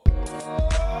All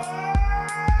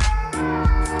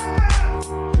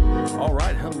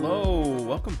right, hello.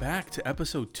 Welcome back to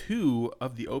episode 2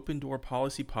 of the Open Door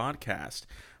Policy Podcast.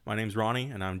 My name's Ronnie,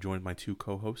 and I'm joined by 2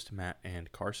 co-hosts, Matt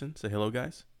and Carson. Say hello,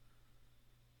 guys.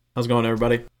 How's it going,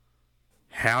 everybody?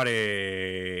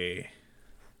 Howdy.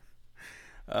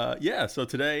 So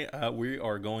today we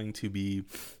are going to be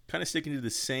kind of sticking to the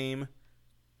same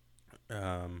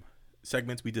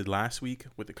segments we did last week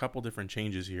with a couple different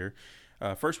changes here.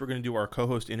 First, we're going to do our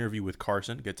co-host interview with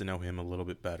Carson, get to know him a little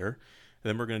bit better.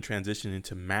 Then we're going to transition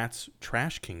into Matt's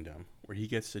Trash Kingdom, where he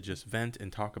gets to just vent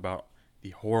and talk about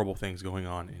the horrible things going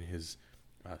on in his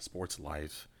sports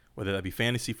life, whether that be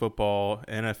fantasy football,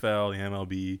 NFL, the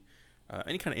MLB,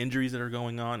 any kind of injuries that are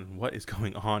going on, and what is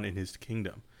going on in his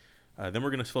kingdom. Then we're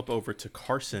going to flip over to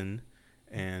Carson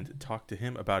and talk to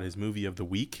him about his movie of the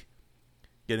week,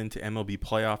 get into MLB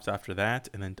playoffs after that,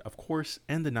 and then, of course,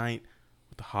 end the night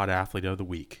with the hot athlete of the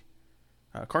week.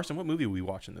 Carson, what movie are we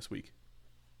watching this week?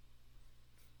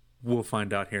 We'll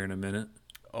find out here in a minute.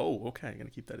 Oh, okay. I'm going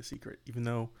to keep that a secret, even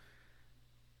though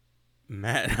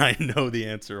Matt and I know the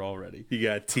answer already. You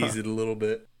got to tease it a little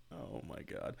bit. Oh, my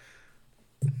God.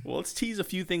 Well, let's tease a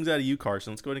few things out of you,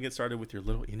 Carson. Let's go ahead and get started with your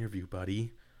little interview,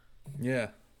 buddy.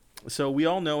 Yeah. So we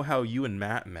all know how you and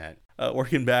Matt met,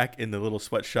 working back in the little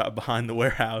sweatshop behind the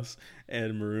warehouse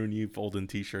and Maroon U folding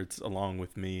T-shirts along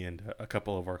with me and a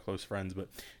couple of our close friends.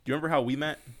 But do you remember how we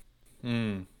met?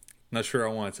 Not sure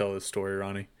I want to tell this story,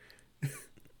 Ronnie.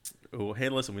 Oh, hey,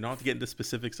 listen, we don't have to get into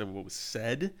specifics of what was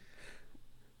said,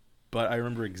 but I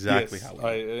remember exactly how we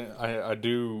met. I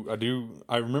do.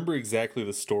 I remember exactly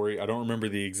the story. I don't remember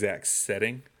the exact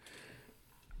setting.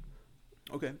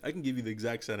 Okay, I can give you the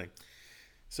exact setting.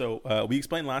 So we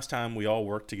explained last time we all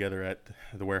worked together at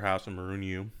the warehouse in Maroon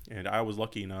U, and I was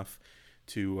lucky enough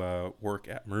to work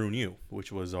at Maroon U,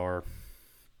 which was our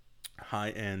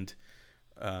high-end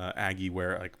Aggie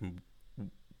wear, like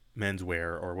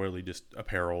menswear, or really just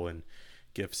apparel and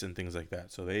gifts and things like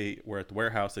that. So they were at the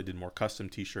warehouse. They did more custom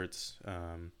T-shirts.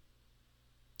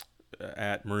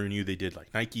 At Maroon U, they did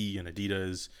like Nike and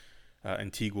Adidas,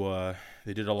 Antigua.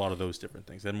 They did a lot of those different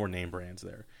things. They had more name brands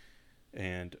there.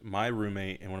 And my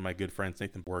roommate and one of my good friends,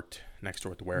 Nathan, worked next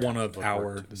door at the warehouse. One of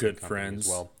our good friends.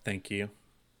 Well, thank you.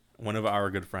 One of our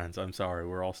good friends. I'm sorry.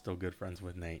 We're all still good friends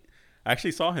with Nate. I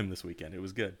actually saw him this weekend. It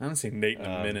was good. I haven't seen Nate in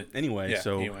a minute. Anyway. It's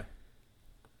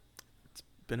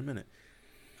been a minute.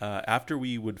 After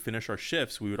we would finish our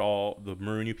shifts, the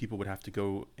Maroon U people would have to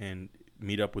go and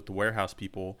meet up with the warehouse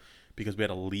people because we had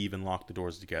to leave and lock the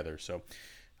doors together. So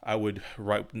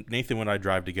Nathan and I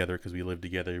drive together because we live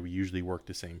together. We usually work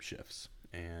the same shifts.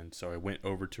 And so I went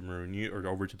over to Maroon U, or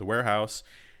over to the warehouse,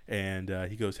 and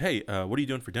he goes, "Hey, what are you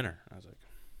doing for dinner?" I was like,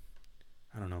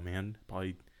 "I don't know, man.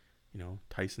 Probably,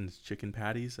 Tyson's chicken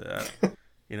patties."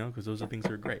 Because those are things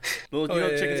that are great. Little,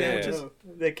 chicken sandwiches.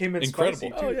 They came in incredible.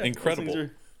 spicy, too. Oh, yeah. Incredible.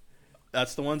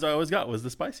 That's the ones I always got, was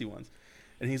the spicy ones.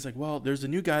 And he's like, "Well, there's a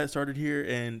new guy that started here,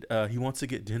 and he wants to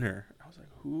get dinner." I was like,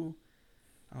 "Who?"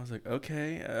 I was like,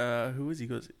 "Okay, who is he?" He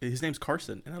goes, "His name's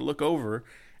Carson." And I look over,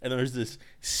 and there's this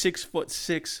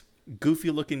 6'6",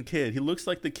 goofy-looking kid. He looks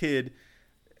like the kid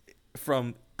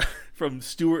from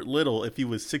Stuart Little if he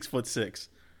was 6'6".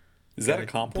 Is that a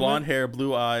compliment? Blonde hair,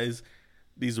 blue eyes,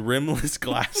 these rimless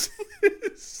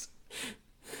glasses.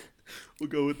 We'll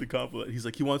go with the compliment. He's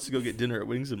like, he wants to go get dinner at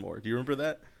Wings and More. Do you remember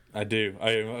that? I do.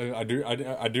 I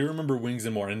do remember Wings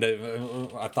and More, and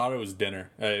I thought it was dinner.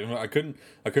 I couldn't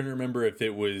remember if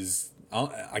it was.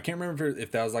 I can't remember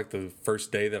if that was like the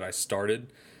first day that I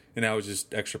started, and I was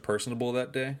just extra personable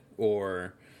that day,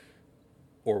 or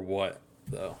what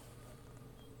though.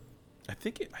 I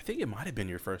think it might have been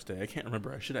your first day. I can't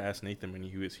remember. I should have asked Nathan when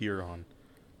he was here on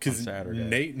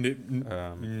Saturday.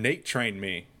 Nate trained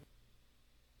me.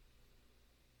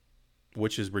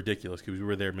 Which is ridiculous because we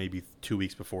were there maybe 2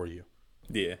 weeks before you.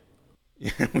 Yeah. We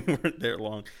weren't there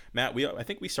long. Matt, I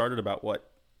think we started about,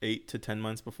 8 to 10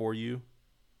 months before you?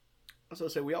 I was going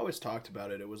to say, we always talked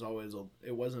about it. It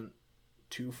wasn't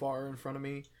too far in front of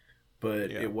me,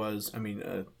 but it was,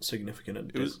 a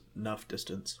significant enough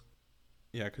distance.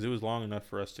 Yeah, because it was long enough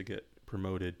for us to get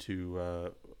promoted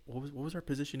to, what was our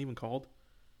position even called?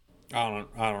 I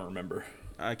don't remember.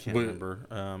 I can't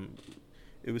remember.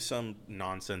 It was some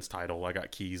nonsense title. I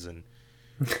got keys and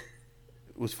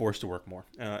was forced to work more.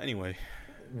 Anyway.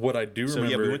 What I do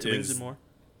remember we went to Wings and More.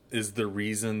 Is the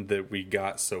reason that we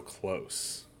got so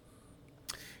close.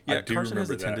 Yeah, Carson has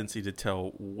a tendency to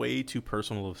tell way too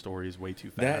personal of stories way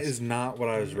too fast. That is not what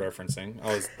I was referencing.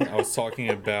 I was talking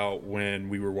about when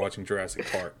we were watching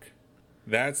Jurassic Park.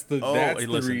 That's the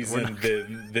reason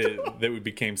that we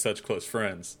became such close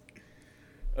friends.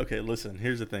 Okay, listen.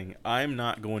 Here's the thing. I'm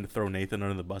not going to throw Nathan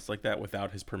under the bus like that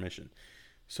without his permission.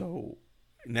 So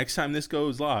next time this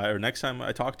goes live, or next time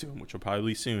I talk to him, which will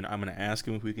probably be soon, I'm going to ask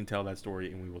him if we can tell that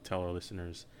story, and we will tell our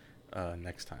listeners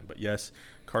next time. But yes,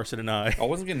 Carson and I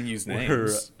wasn't going to use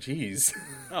names. Jeez.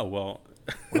 Oh, well.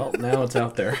 Well, now it's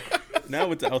out there.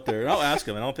 Now it's out there. And I'll ask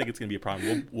him. I don't think it's going to be a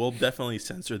problem. We'll definitely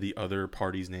censor the other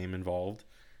party's name involved.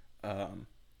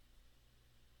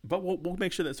 But we'll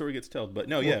make sure that story gets told. But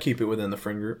no, we'll keep it within the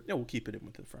friend group. Yeah, we'll keep it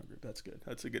within the friend group. That's good.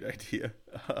 That's a good idea.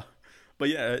 But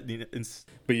yeah,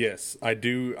 but yes, I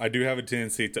do have a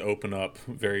tendency to open up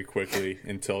very quickly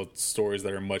and tell stories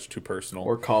that are much too personal,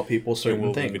 or call people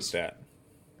certain things. Leave it at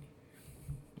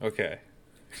that. Okay,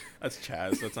 that's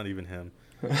Chaz. That's not even him.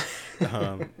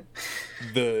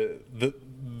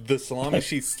 The salami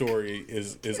sheet story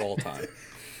is all time.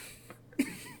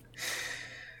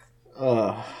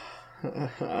 All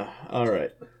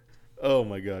right. Oh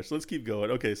my gosh, let's keep going.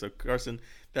 Okay, so Carson,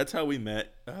 that's how we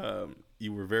met.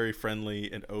 You were very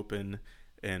friendly and open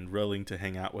and willing to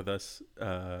hang out with us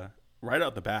right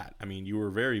out the bat. I mean, you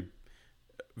were very,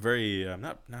 very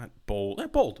not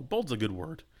bold. Bold. Bold's a good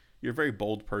word. You're a very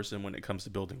bold person when it comes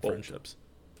to building friendships.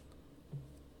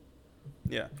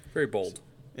 Yeah, very bold.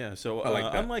 Yeah. So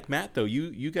unlike Matt, though,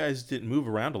 you guys didn't move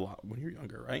around a lot when you were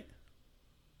younger, right?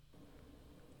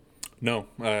 No,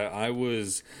 I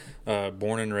was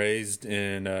born and raised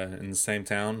in the same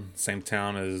town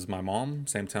as my mom,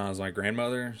 same town as my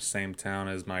grandmother, same town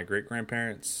as my great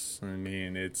grandparents. I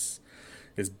mean, it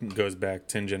goes back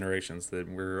 10 generations that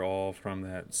we're all from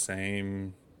that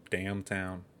same damn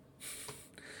town.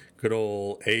 Good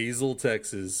old Azle,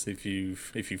 Texas. If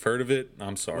you've heard of it,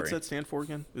 I'm sorry. What's that stand for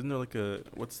again? Isn't there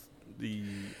what's the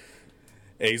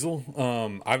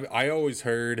Azle? I always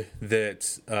heard that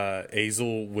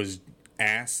Azle was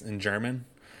ass in German,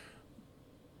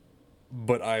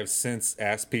 but I've since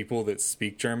asked people that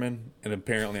speak German, and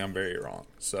apparently I'm very wrong.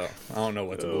 So I don't know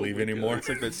what to believe anymore. It's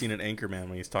like that scene in Anchorman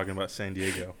when he's talking about San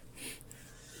Diego.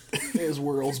 His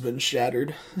world's been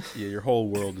shattered. Yeah, your whole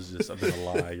world has just been a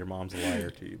lie. Your mom's a liar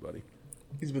to you, buddy.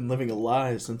 He's been living a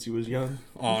lie since he was young.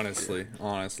 Honestly.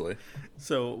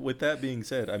 So, with that being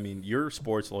said, I mean, your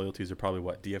sports loyalties are probably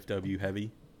what, DFW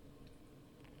heavy?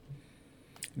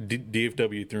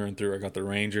 DFW through and through. I got the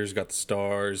Rangers, got the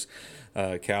Stars,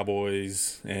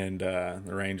 Cowboys, and the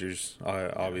Rangers,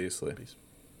 obviously.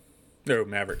 No,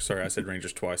 Mavericks. Sorry, I said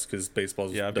Rangers twice because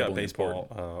baseball's I've got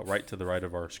baseball right to the right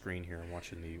of our screen here. I'm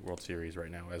watching the World Series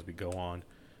right now as we go on.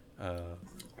 I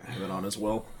have it on as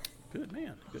well. Good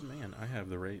man. I have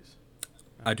the Rays.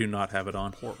 I do not have it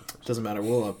on. Doesn't matter.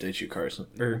 We'll update you, Carson.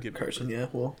 Carson, yeah,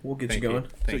 we'll get you going.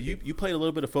 So you played a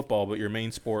little bit of football, but your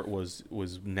main sport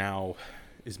is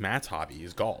Matt's hobby,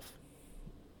 is golf.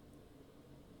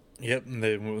 Yep,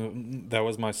 that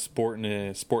was my sport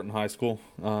in high school.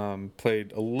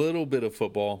 Played a little bit of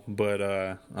football, but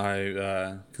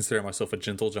I consider myself a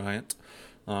gentle giant.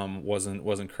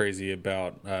 Wasn't crazy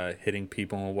about hitting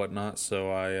people and whatnot,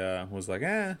 so I was like,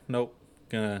 nope,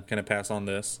 gonna pass on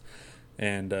this,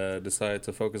 and decided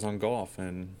to focus on golf,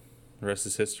 and the rest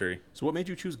is history. So what made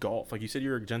you choose golf? Like you said,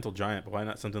 you're a gentle giant, but why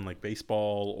not something like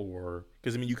baseball? Or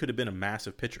because I mean, you could have been a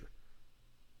massive pitcher.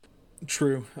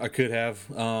 True, I could have.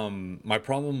 My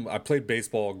problem, I played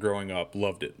baseball growing up,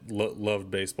 loved it, loved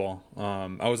baseball.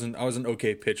 I was an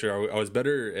okay pitcher. I was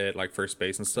better at like first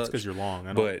base and stuff. Because you're long.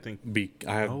 I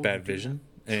have bad vision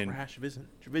and trash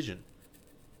vision.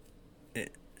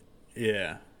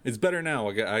 Yeah, it's better now.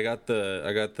 I got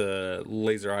the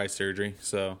laser eye surgery,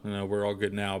 so we're all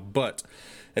good now. But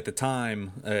at the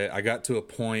time, I got to a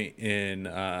point in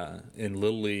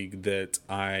Little League that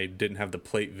I didn't have the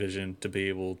plate vision to be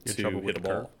able to hit a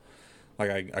ball.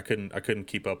 Like I couldn't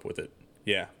keep up with it.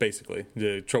 Yeah, basically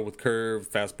the trouble with curve,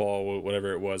 fastball,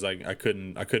 whatever it was. I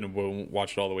couldn't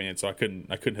watch it all the way in, so I couldn't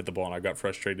hit the ball, and I got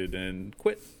frustrated and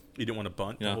quit. You didn't want to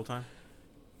bunt the whole time?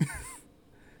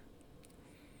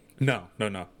 No.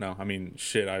 I mean,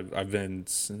 shit. I've been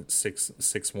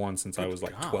 6'1" since I was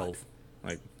like 12.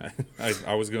 Like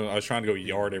I was trying to go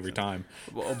yard every time.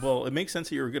 Well, it makes sense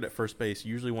that you were good at first base.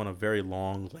 You usually want a very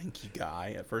long, lanky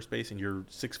guy at first base, and you're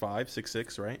 6'5",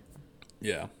 6'6", right?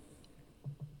 Yeah.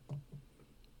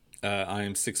 I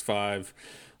am 6'5",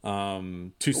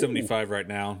 275 right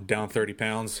now, down 30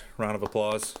 pounds. Round of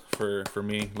applause for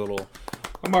me.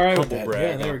 I'm all right with that.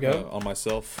 Yeah, there we go. On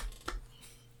myself.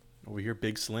 Over here,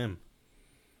 Big Slim.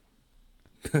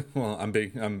 Well, I'm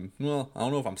big. I don't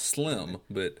know if I'm slim,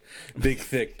 but big,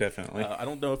 thick, definitely. I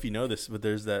don't know if you know this, but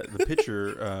there's the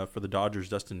pitcher for the Dodgers,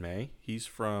 Dustin May. He's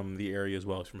from the area as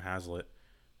well. He's from Hazlitt,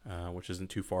 which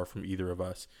isn't too far from either of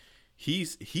us.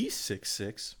 He's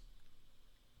 6'6",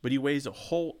 but he weighs a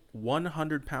whole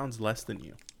 100 pounds less than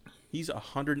you. He's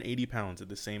 180 pounds at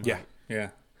the same height. Yeah.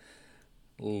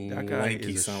 That guy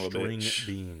Lanky is a son of a string bitch.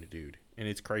 bean, dude. And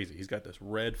it's crazy. He's got this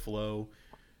red flow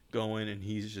going, and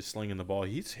he's just slinging the ball.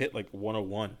 He's hit like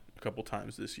 101 a couple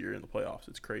times this year in the playoffs.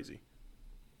 It's crazy.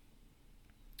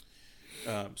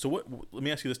 So let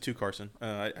me ask you this too, Carson.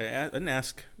 I didn't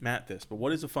ask Matt this, but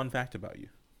what is a fun fact about you?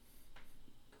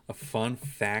 A fun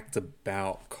fact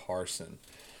about Carson.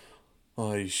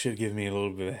 Oh, you should give me a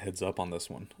little bit of a heads up on this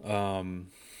one.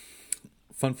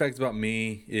 Fun fact about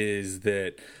me is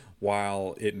that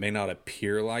while it may not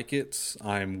appear like it,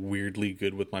 I'm weirdly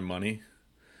good with my money.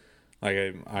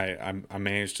 Like I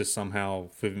managed to somehow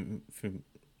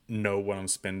know what I'm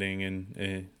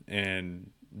spending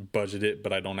and budget it,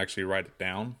 but I don't actually write it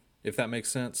down. If that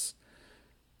makes sense.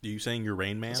 Are you saying you're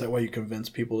Rain Man? Is that why you convince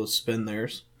people to spend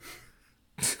theirs?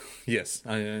 Yes,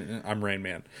 I'm Rain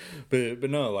Man, but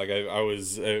no, like I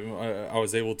was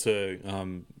able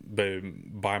to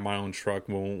buy my own truck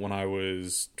when I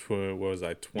was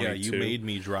 22. Yeah, you made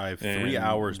me drive 3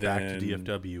 hours back to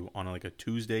DFW on like a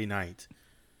Tuesday night,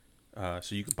 so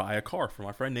you could buy a car for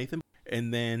my friend Nathan,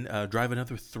 and then drive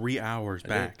another 3 hours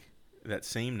back that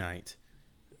same night.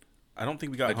 I don't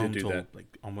think we got home until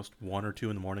like almost 1 or 2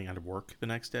 in the morning. I had to work the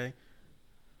next day.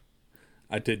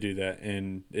 I did do that,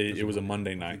 and it was a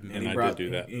Monday night, and I did do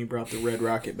that. And he brought the Red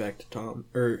Rocket back to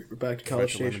back to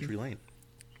College Station. Lane.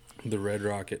 The Red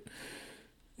Rocket,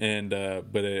 and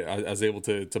but I was able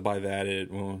to buy that at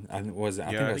I think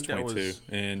I was 22,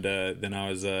 and then I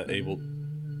was able.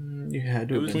 You had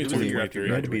to. It was 23. You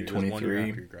had to be 23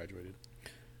 after you graduated,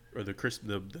 or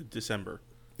the December.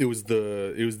 It was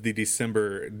the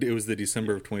December. It was the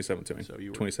December of 2017. So you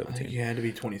were 2017. You had to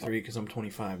be 23 because I'm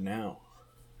 25 now.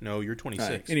 No, you're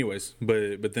 26. Anyways,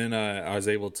 but then I was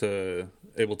able to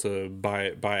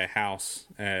buy a house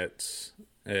at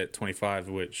 25,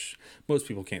 which most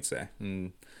people can't say.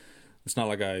 And it's not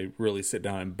like I really sit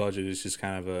down and budget. It's just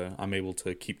kind of I'm able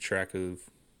to keep track of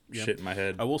shit in my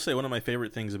head. I will say one of my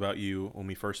favorite things about you when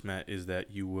we first met is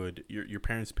that your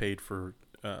parents paid for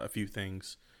a few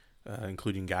things,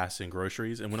 including gas and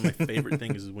groceries. And one of my favorite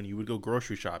things is when you would go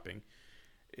grocery shopping.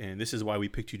 And this is why we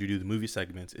picked you to do the movie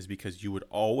segments, is because you would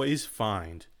always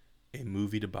find a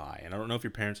movie to buy. And I don't know if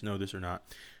your parents know this or not,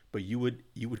 but you would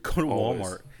go to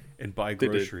Walmart and buy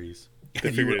groceries.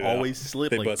 And you would always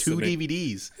slip like 2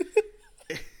 DVDs.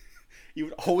 You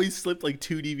would always slip like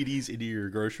 2 DVDs into your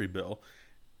grocery bill.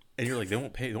 And you're like, they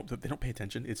don't pay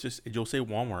attention. It's just, you'll say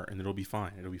Walmart and it'll be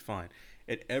fine. It'll be fine.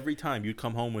 And every time you'd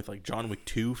come home with like John Wick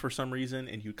 2 for some reason,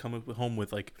 and you'd come home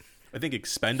with like, I think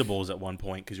Expendables at one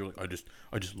point, because you're like, I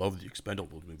just love the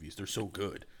Expendables movies. They're so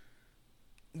good.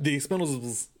 The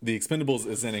Expendables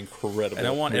is an incredible. And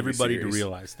I want everybody series. to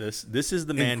realize this. This is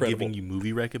the man giving you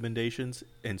movie recommendations,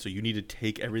 and so you need to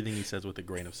take everything he says with a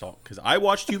grain of salt. Because I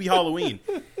watched Hubie Halloween,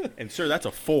 and sir, that's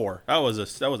a 4. That was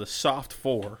a soft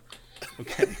 4.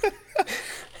 Okay.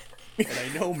 And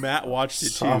I know Matt watched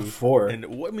it soft too. 4. And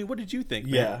what did you think?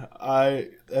 Yeah,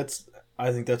 Matt?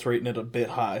 I think that's rating it a bit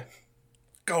high.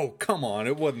 Oh, come on.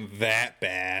 It wasn't that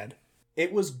bad.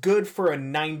 It was good for a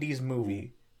 90s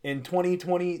movie. In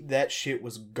 2020, that shit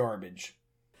was garbage.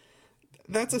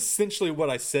 That's essentially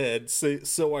what I said.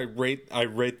 So I rate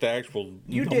the actual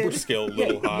number scale a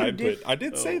little high, but I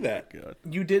did say that. God.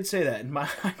 You did say that. And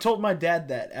I told my dad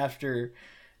that after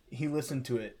he listened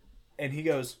to it. And he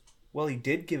goes, well, he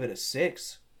did give it a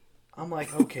 6. I'm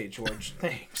like, okay, George,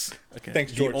 thanks. Okay.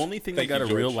 Thanks, George. The only thing that Thank got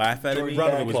you, a real George. laugh out of George, me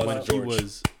round of was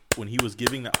applause, when he was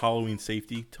giving that Halloween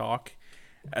safety talk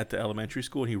at the elementary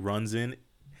school, and he runs in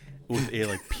with a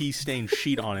like pea stained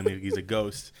sheet on him. Like he's a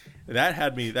ghost.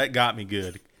 That got me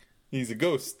good. He's a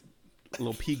ghost. A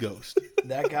little pea ghost.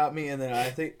 That got me. And then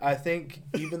I think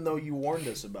even though you warned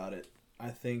us about it, I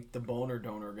think the boner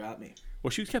donor got me. Well,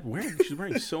 she was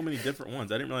wearing so many different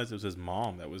ones. I didn't realize it was his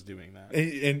mom that was doing that.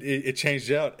 And it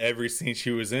changed out every scene she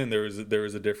was in. There was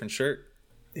a different shirt.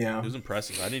 Yeah, It was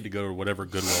impressive. I need to go to whatever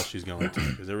Goodwill she's going to,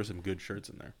 because there were some good shirts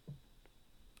in there.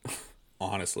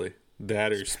 Honestly,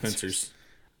 that or Spencer's.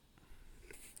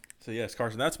 So yes,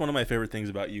 Carson, that's one of my favorite things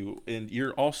about you. And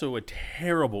you're also a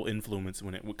terrible influence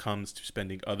when it comes to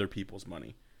spending other people's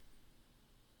money.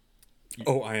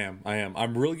 Oh, I am.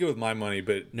 I'm really good with my money,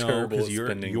 but No, terrible at because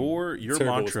spending. your terrible at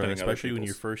mantra, spending other especially when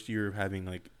your people's. first year of having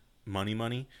like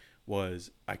money, was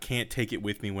I can't take it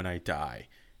with me when I die.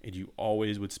 And you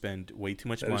always would spend way too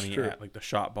much money at like the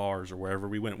shop bars or wherever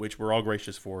we went, which we're all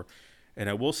gracious for. And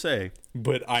I will say,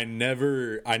 But I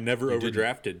never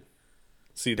overdrafted.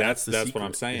 See, that's the what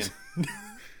I'm saying.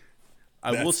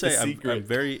 I will That's the say I'm secret.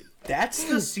 very. that's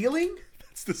the ceiling.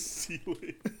 That's the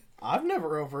ceiling. I've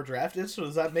never overdrafted, so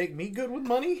does that make me good with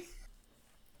money?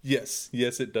 Yes,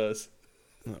 it does.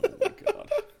 Oh my god.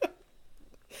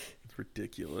 It's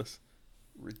ridiculous.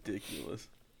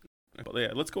 Well,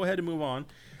 yeah, let's go ahead and move on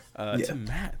to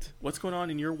Matt. What's going on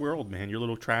in your world, man? Your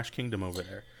little trash kingdom over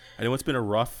there. I know it's been a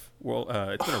rough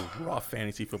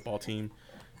fantasy football team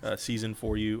season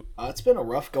for you. It's been a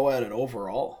rough go at it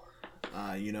overall.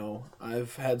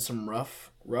 I've had some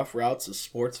rough routes as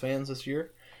sports fans this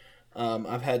year.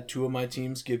 I've had two of my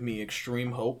teams give me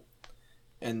extreme hope,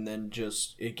 and then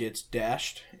just it gets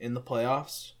dashed in the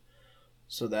playoffs.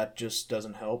 So that just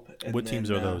doesn't help. And what teams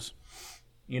are those?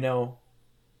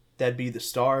 That'd be the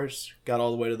Stars. Got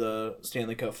all the way to the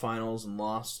Stanley Cup Finals and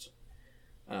lost.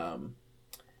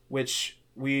 Which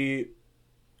we're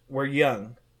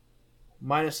young.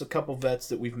 Minus a couple vets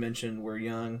that we've mentioned, we're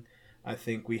young. I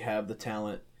think we have the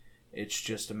talent. It's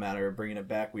just a matter of bringing it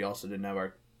back. We also didn't have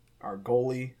our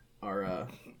goalie, our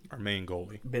main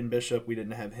goalie, Ben Bishop. We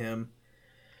didn't have him.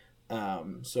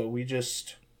 So we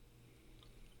just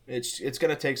it's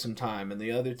going to take some time. And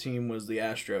the other team was the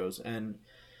Astros. And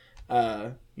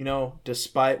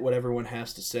despite what everyone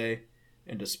has to say,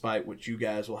 and despite what you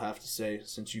guys will have to say,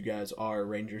 since you guys are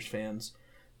Rangers fans,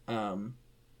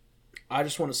 I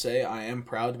just want to say I am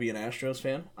proud to be an Astros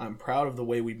fan. I'm proud of the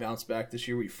way we bounced back this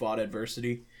year. We fought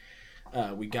adversity.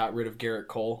 We got rid of Garrett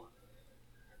Cole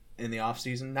in the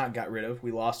offseason. Not got rid of.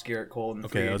 We lost Garrett Cole in the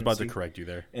free agency. I was about to agency. correct you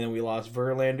there. And then we lost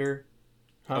Verlander.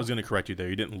 I was going to correct you there.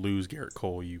 You didn't lose Garrett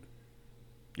Cole. You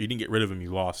didn't get rid of him.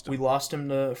 You lost him. We lost him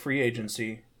to free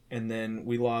agency. And then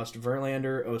we lost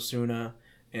Verlander, Osuna,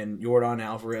 and Yordan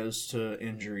Alvarez to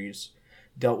injuries.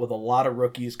 Dealt with a lot of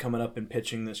rookies coming up and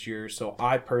pitching this year. So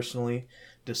I personally,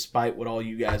 despite what all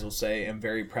you guys will say, am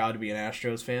very proud to be an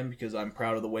Astros fan because I'm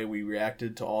proud of the way we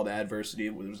reacted to all the adversity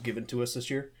that was given to us this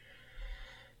year.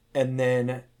 And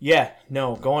then,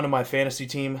 going to my fantasy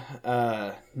team,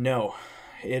 no.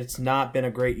 It's not been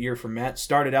a great year for Matt.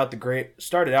 Started out great,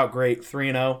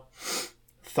 3-0.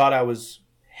 Thought I was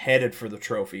headed for the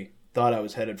trophy.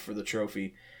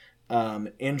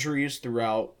 Injuries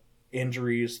throughout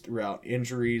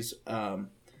injuries.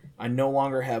 I no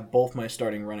longer have both my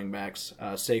starting running backs.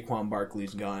 Saquon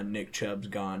Barkley's gone. Nick Chubb's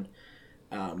gone.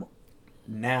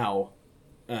 Now,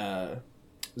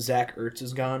 Zach Ertz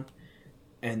is gone.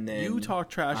 And then you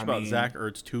talked trash about Zach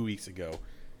Ertz 2 weeks ago.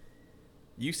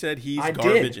 You said he's I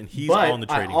garbage did, and he's on the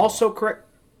trading block.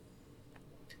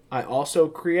 I also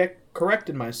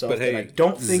corrected myself, but hey, that I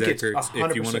don't think Zach it's Ertz, 100%.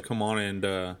 If you want to come on and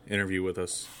interview with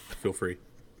us, feel free.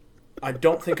 I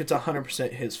don't think it's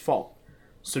 100% his fault.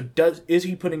 So is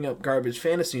he putting up garbage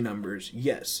fantasy numbers?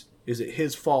 Yes. Is it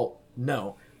his fault?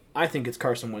 No. I think it's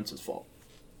Carson Wentz's fault.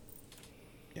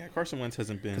 Yeah, Carson Wentz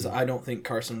hasn't been... Because I don't think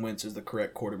Carson Wentz is the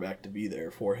correct quarterback to be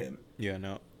there for him. Yeah,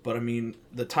 no. But,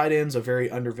 the tight end's a very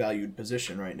undervalued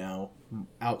position right now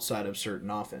outside of certain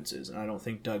offenses, and I don't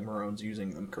think Doug Marrone's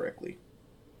using them correctly.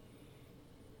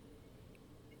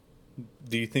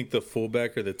 Do you think the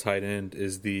fullback or the tight end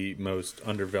is the most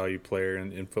undervalued player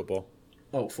in football?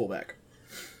 Oh, fullback.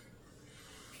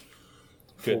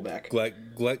 Good. Fullback. Glad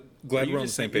we're on the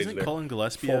same page there. there. Isn't Cullen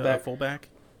Gillespie a fullback?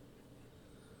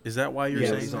 Is that why you're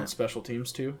saying he's that? on special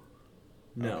teams too?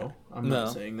 No, okay. I'm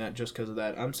not saying that just because of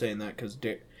that. I'm saying that because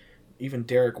even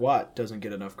Derek Watt doesn't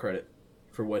get enough credit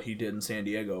for what he did in San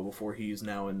Diego before he's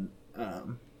now in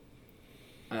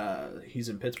he's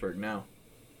in Pittsburgh now.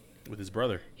 With his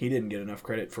brother. He didn't get enough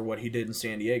credit for what he did in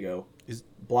San Diego. Is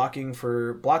blocking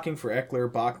for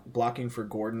Eckler, blocking for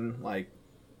Gordon,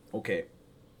 okay.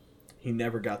 He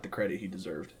never got the credit he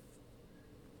deserved.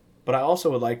 But I also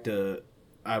would like to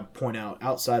point out,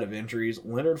 outside of injuries,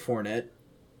 Leonard Fournette,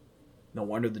 no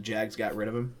wonder the Jags got rid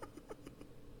of him.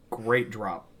 Great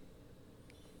drop.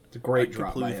 It's a great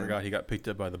drop by him. I completely forgot he got picked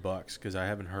up by the Bucs because I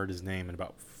haven't heard his name in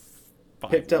about 5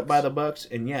 Picked weeks. Up by the Bucs,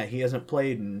 and he hasn't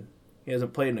played in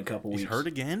a couple weeks. He's hurt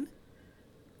again?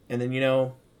 And then,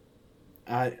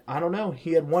 I don't know.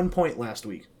 He had 1 point last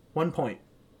week. 1 point.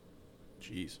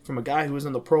 Jeez. From a guy who was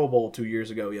in the Pro Bowl 2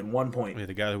 years ago, he had 1 point. Yeah,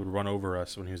 the guy that would run over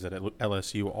us when he was at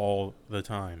LSU all the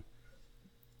time.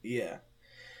 Yeah.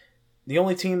 The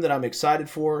only team that I'm excited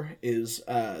for is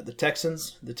the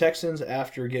Texans. The Texans,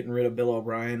 after getting rid of Bill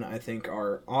O'Brien, I think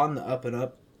are on the up and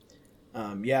up.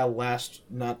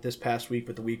 Not this past week,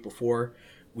 but the week before,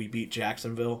 we beat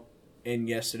Jacksonville. And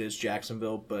yes, it is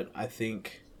Jacksonville, but I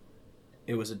think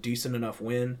it was a decent enough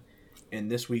win.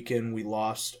 And this weekend we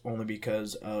lost only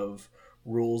because of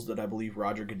rules that I believe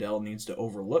Roger Goodell needs to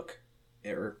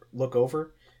look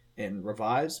over and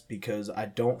revise, because I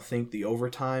don't think the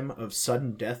overtime of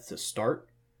sudden death to start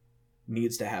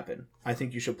needs to happen. I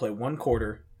think you should play 1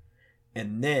 quarter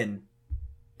and then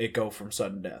it go from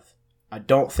sudden death. I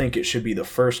don't think it should be the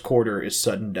first quarter is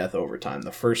sudden death overtime.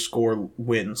 The first score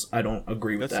wins. I don't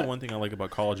agree with that. That's the one thing I like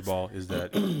about college ball is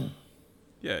that,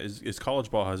 is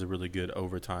college ball has a really good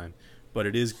overtime, but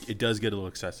it does get a little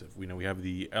excessive. We have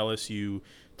the LSU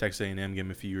Texas A&M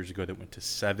game a few years ago that went to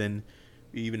 7.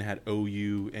 We even had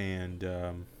OU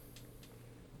and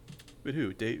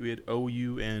we had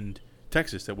OU and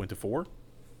Texas that went to 4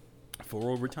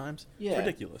 overtimes. Yeah. It's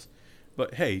ridiculous.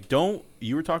 But hey,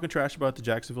 you were talking trash about the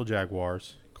Jacksonville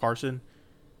Jaguars. Carson,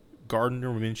 Gardner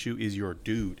Minshew is your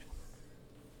dude.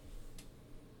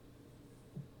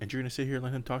 And you're going to sit here and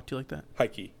let him talk to you like that?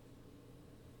 Hikey.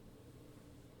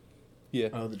 Yeah.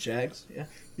 Oh, the Jags? Yeah.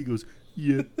 He goes,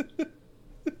 yeah.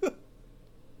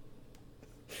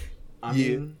 I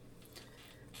mean,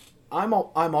 I'm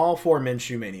all for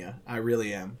Minshew mania. I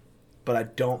really am. But I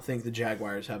don't think the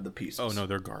Jaguars have the pieces. Oh, no,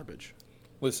 they're garbage.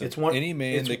 Listen, any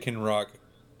man that can rock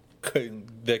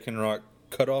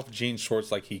cut off jean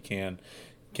shorts like he can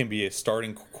be a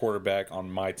starting quarterback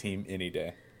on my team any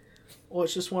day. Well,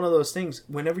 it's just one of those things.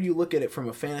 Whenever you look at it from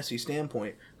a fantasy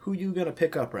standpoint, who are you going to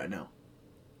pick up right now?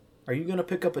 Are you going to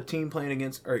pick up a team playing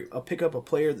against, or pick up a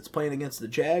player that's playing against the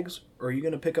Jags, or are you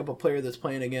going to pick up a player that's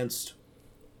playing against,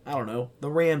 I don't know, the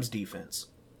Rams defense,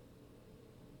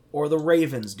 or the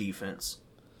Ravens defense?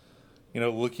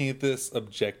 Looking at this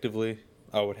objectively,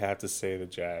 I would have to say the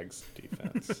Jags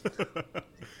defense.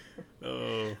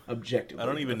 Oh, objectively, I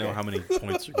don't even know how many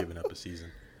points are given up a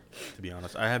season. To be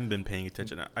honest, I haven't been paying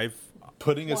attention.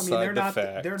 Putting aside the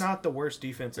fact they're not the worst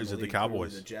defense in is the it the league.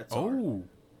 Cowboys? The Jets are. Oh,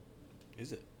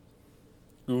 is it?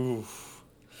 Oof.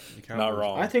 The Not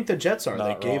wrong. I think the Jets are.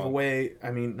 Not They gave wrong. away.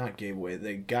 I mean, not gave away.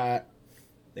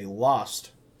 They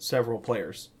lost several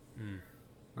players.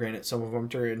 Granted, some of them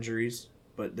to injuries,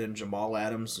 but then Jamal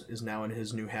Adams is now in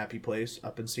his new happy place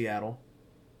up in Seattle.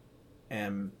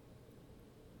 And,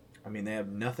 I mean, they have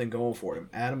nothing going for him.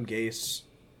 Adam Gase,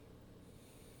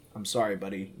 I'm sorry,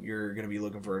 buddy. You're going to be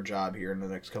looking for a job here in the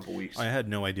next couple weeks. I had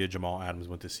no idea Jamal Adams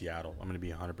went to Seattle. I'm going to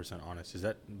be 100% honest. Is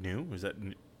that new? Is that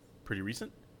pretty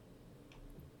recent?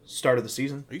 Start of the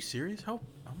season. Are you serious?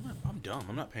 I'm dumb.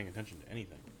 I'm not paying attention to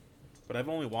anything. But I've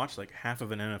only watched like half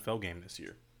of an NFL game this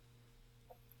year.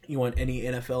 You want any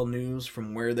NFL news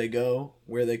from where they go,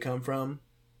 where they come from?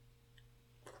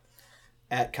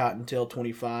 At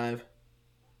Cottontail25.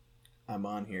 I'm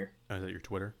on here. Oh, is that your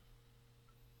Twitter?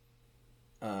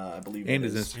 I believe And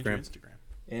it his is. And your Instagram.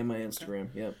 Instagram. And my Instagram.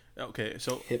 Yep. Okay,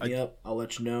 so Hit me up. I'll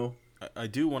let you know. I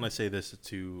do want to say this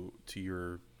to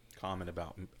your comment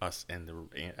about us and the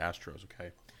Astros,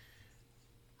 okay?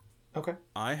 Okay.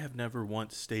 I have never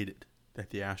once stated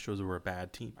that the Astros were a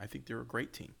bad team. I think they're a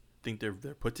great team. I think they're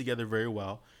put together very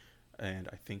well, and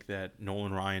I think that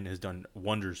Nolan Ryan has done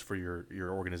wonders for your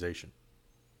organization.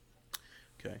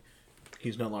 Okay.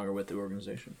 He's no longer with the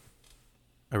organization.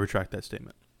 I retract that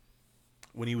statement.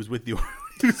 When he was with the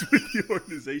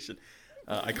organization,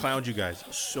 I clowned you guys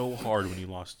so hard when you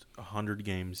lost 100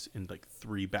 games in like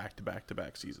 3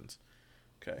 back-to-back seasons.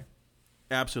 Okay.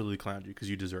 Absolutely clowned you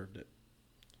because you deserved it.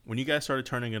 When you guys started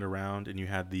turning it around and you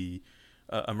had the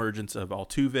emergence of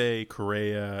Altuve,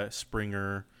 Correa,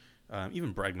 Springer,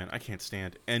 even Bregman, I can't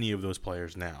stand any of those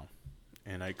players now.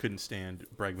 And I couldn't stand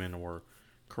Bregman or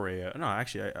Correa. No,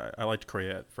 actually, I liked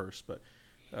Correa at first, but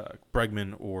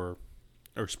Bregman or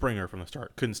Springer from the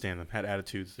start. Couldn't stand them. Had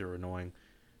attitudes. They were annoying.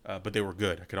 But they were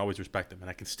good. I could always respect them. And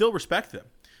I can still respect them.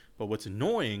 But what's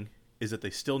annoying is that they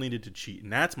still needed to cheat.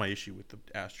 And that's my issue with the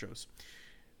Astros.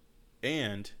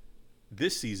 And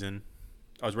this season,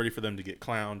 I was ready for them to get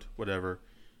clowned, whatever.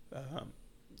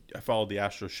 I followed the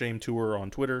Astros Shame Tour on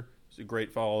Twitter. It's a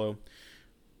great follow.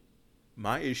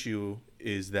 My issue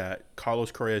is that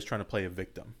Carlos Correa is trying to play a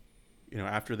victim.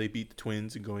 After they beat the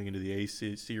Twins and going into the A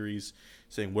series,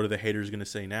 saying, what are the haters going to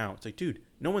say now? It's like, dude,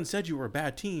 no one said you were a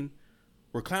bad team.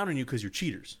 We're clowning you because you're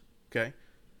cheaters, okay?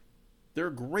 They're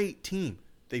a great team.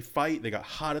 They fight. They got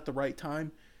hot at the right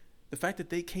time. The fact that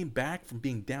they came back from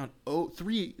being down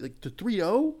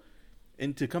 3-0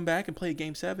 and to come back and play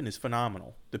Game 7 is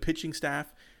phenomenal. The pitching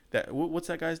staff, what's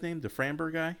that guy's name? The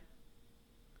Framber guy?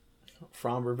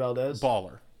 Framber Valdez?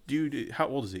 Baller. Dude, how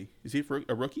old is he? Is he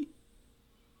a rookie?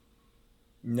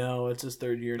 No, it's his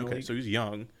third year in the Okay, league. so he's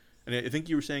young. And I think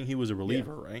you were saying he was a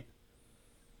reliever, right?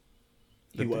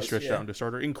 He was, stretched out into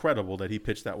starter. Incredible that he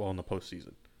pitched that well in the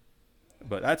postseason.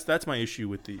 But that's my issue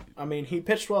with the... I mean, he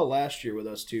pitched well last year with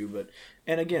us too,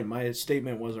 and again, my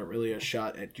statement wasn't really a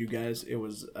shot at you guys. It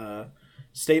was a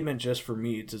statement just for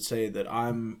me to say that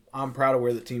I'm proud of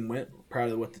where the team went,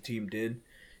 proud of what the team did.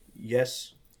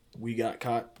 Yes, we got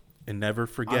caught. And never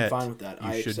forget, I'm fine with that. You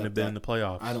I shouldn't have accept been that. in the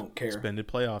playoffs. I don't care. Suspended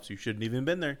playoffs. You shouldn't even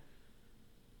been there.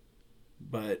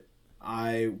 but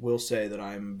I will say that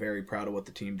I'm very proud of what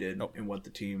the team did and what the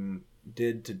team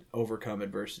did to overcome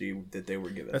adversity that they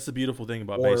were given. That's the beautiful thing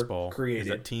about Or baseball created. is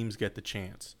that teams get the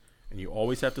chance, and you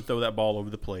always have to throw that ball over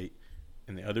the plate,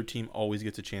 and the other team always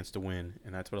gets a chance to win,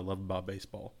 and that's what I love about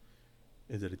baseball.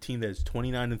 Is that a team that is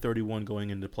 29-31 going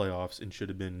into playoffs and should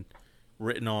have been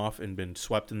written off and been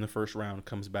swept in the first round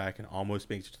comes back and almost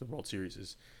makes it to the World Series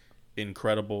is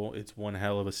incredible. It's one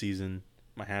hell of a season.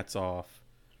 My hat's off.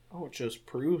 Oh, it just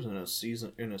proves in a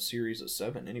series of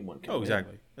 7, anyone can. Oh,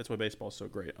 exactly. That's why baseball's so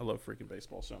great. I love freaking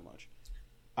baseball so much.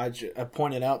 I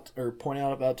pointed out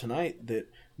about tonight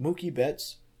that Mookie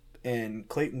Betts and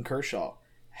Clayton Kershaw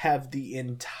have the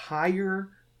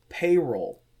entire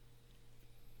payroll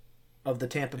of the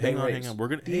Tampa Bay Rays. Hang on. We're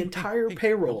gonna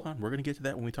payroll. Hold on. We're gonna get to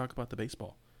that when we talk about the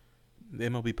baseball, the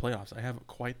MLB playoffs. I have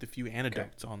quite a few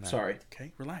anecdotes on that. Sorry.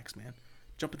 Okay, relax, man.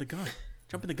 Jumping the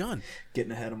gun.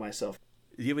 Getting ahead of myself.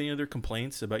 Do you have any other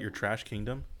complaints about your trash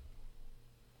kingdom?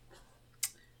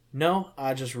 No,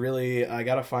 I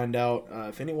gotta find out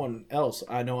if anyone else.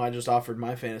 I know I just offered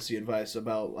my fantasy advice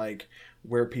about like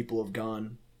where people have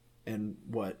gone and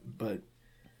what, but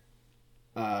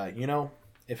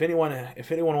if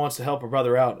anyone wants to help a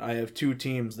brother out, I have 2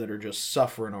 teams that are just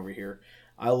suffering over here.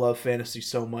 I love fantasy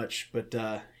so much, but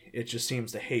it just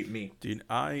seems to hate me. Dude,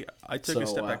 I took a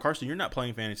step back. Carson, you're not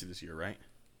playing fantasy this year, right?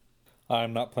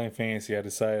 I'm not playing fantasy. I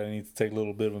decided I need to take a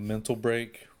little bit of a mental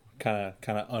break, kind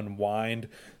of unwind.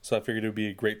 So I figured it would be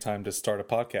a great time to start a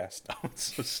podcast. Oh,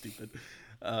 it's so stupid.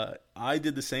 I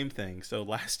did the same thing. So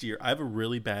last year, I have a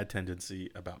really bad tendency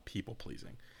about people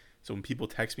pleasing. So when people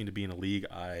text me to be in a league,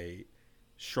 I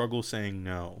struggle saying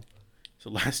no. So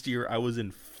last year, I was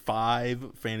in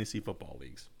 5 fantasy football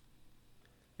leagues.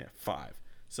 Yeah, 5.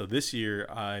 So this year,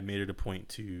 I made it a point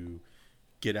to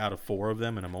get out of 4 of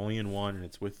them, and I'm only in 1, and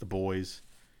it's with the boys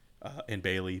and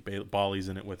Bailey. Bally's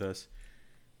in it with us.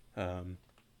 But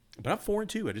I'm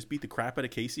 4-2. I just beat the crap out of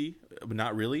Casey, but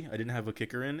not really. I didn't have a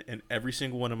kicker in, and every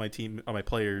single one of my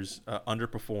players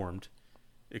underperformed,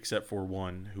 except for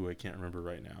one who I can't remember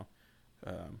right now.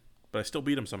 But I still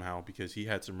beat him somehow because he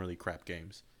had some really crap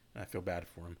games, and I feel bad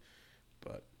for him.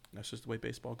 But that's just the way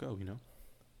baseball go,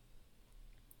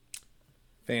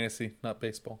 Fantasy, not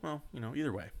baseball. Well,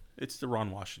 either way. It's the Ron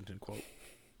Washington quote.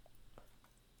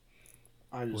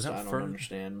 I don't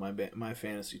understand. My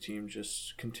fantasy team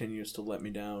just continues to let me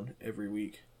down every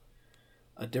week.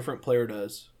 A different player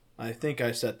does. I think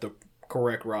I set the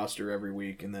correct roster every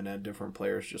week, and then a different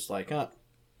player's just like, I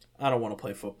don't want to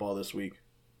play football this week.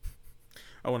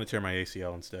 I want to tear my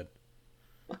ACL instead.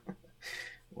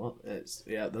 Well,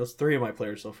 those 3 of my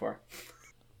players so far.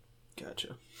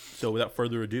 Gotcha. So without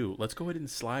further ado, let's go ahead and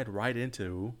slide right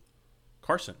into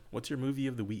Carson. What's your movie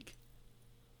of the week?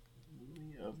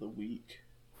 Movie of the week.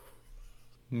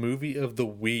 Movie of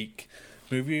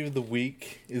the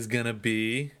week is going to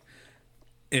be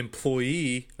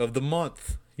Employee of the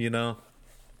Month,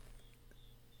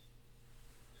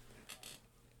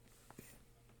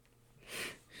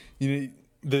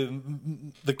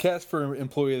 the cast for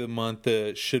Employee of the Month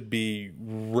should be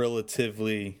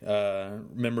relatively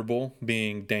memorable,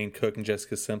 being Dane Cook and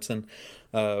Jessica Simpson.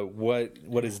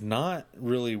 What is not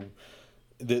really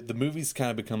the movie's kind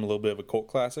of become a little bit of a cult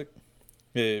classic,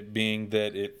 it being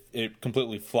that it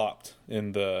completely flopped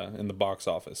in the box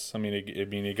office. I mean,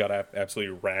 it got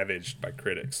absolutely ravaged by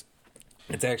critics.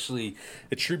 It's actually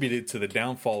attributed to the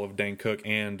downfall of Dane Cook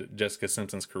and Jessica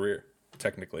Simpson's career,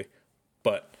 technically,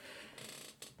 but.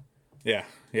 Yeah.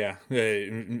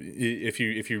 If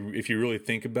you really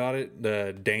think about it,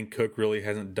 Dane Cook really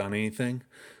hasn't done anything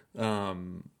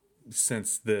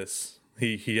since this.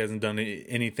 He hasn't done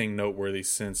anything noteworthy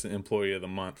since Employee of the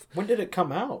Month. When did it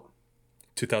come out?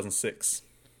 2006.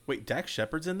 Wait, Dax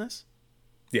Shepard's in this?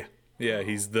 Yeah.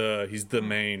 He's the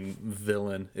main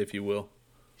villain, if you will.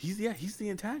 He's the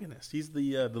antagonist. He's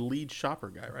the lead shopper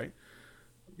guy, right?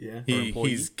 Yeah.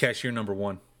 He's cashier number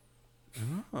 1.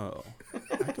 Oh,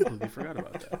 I completely forgot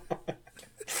about that.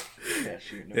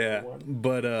 Yeah,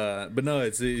 but no,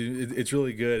 it's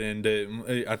really good, and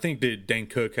I think that Dane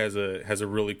Cook has a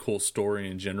really cool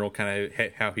story in general, kind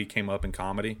of how he came up in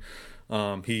comedy.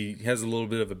 He has a little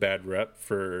bit of a bad rep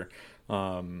for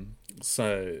in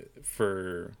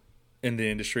the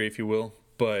industry, if you will,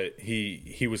 but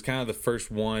he was kind of the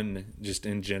first one, just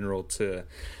in general, to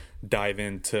dive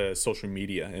into social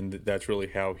media, and that's really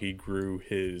how he grew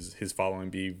his following,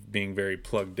 being very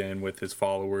plugged in with his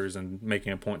followers and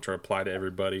making a point to reply to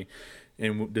everybody.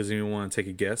 And does anyone want to take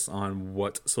a guess on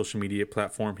what social media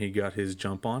platform he got his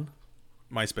jump on?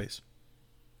 MySpace.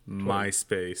 He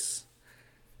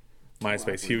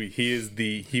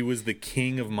was the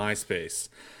king of MySpace.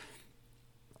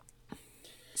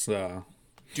 So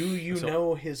Do you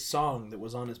know his song that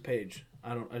was on his page?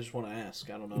 I just want to ask.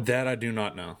 I don't know. that I do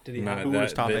not know. Did he have who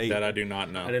was top 8? That I do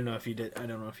not know. I didn't know if you did. I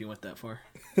don't know if you went that far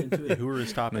into it. Who were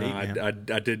his top 8? No,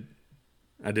 Man?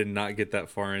 I did not get that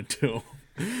far into.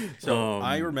 So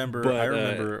I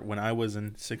remember when I was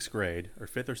in 6th grade or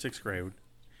 5th or 6th grade,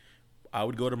 I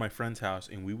would go to my friend's house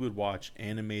and we would watch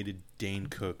animated Dane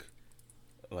Cook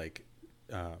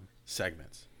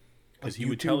segments because he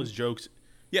would tell his jokes.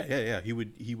 Yeah. He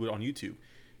would on YouTube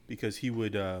because he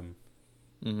would.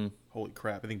 Holy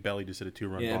crap! I think Belly just hit a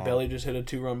 2-run bomb. Yeah, Belly just hit a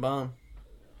 2-run bomb.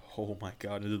 Oh my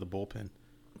god! Into the bullpen.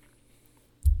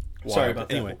 Sorry about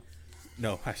that. Anyway,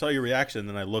 no, I saw your reaction,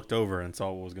 then I looked over and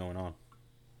saw what was going on.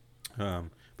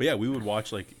 But yeah, we would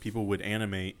watch people would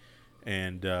animate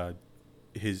and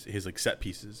his set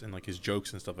pieces and his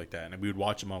jokes and stuff like that, and we would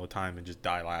watch them all the time and just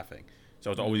die laughing. So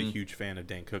I was always a huge fan of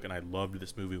Dane Cook, and I loved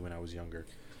this movie when I was younger.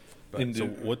 But, so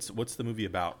what's the movie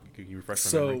about? Can you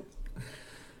refresh my memory?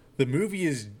 The movie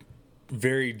is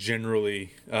very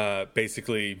generally,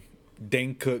 basically,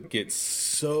 Dane Cook gets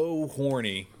so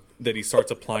horny that he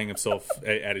starts applying himself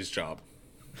at his job.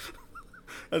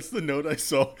 That's the note I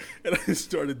saw, and I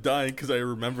started dying because I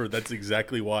remember that's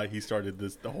exactly why he started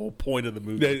this. The whole point of the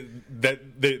movie.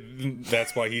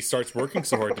 That's why he starts working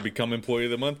so hard to become Employee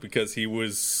of the Month, because he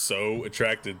was so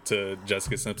attracted to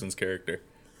Jessica Simpson's character.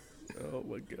 Oh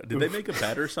my god! Did they make a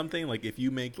bet or something? If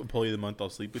you make Employee of the Month, I'll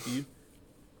sleep with you.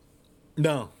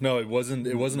 No, it wasn't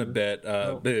a bet.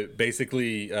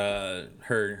 Basically,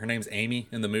 her name's Amy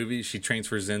in the movie. She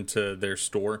transfers into their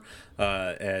store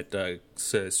at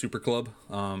Super Club.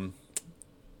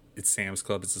 It's Sam's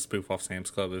Club. It's a spoof off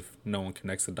Sam's Club. If no one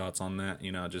connects the dots on that,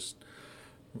 just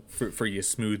for you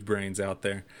smooth brains out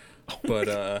there.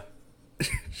 But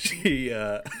she.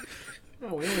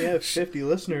 Oh, we only have 50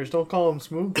 listeners. Don't call them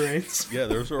smooth brains. Yeah,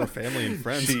 those are our family and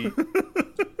friends.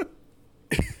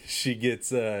 She gets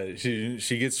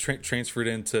transferred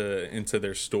into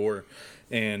their store,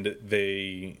 and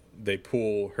they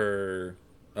pull her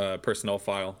personnel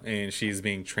file, and she's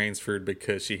being transferred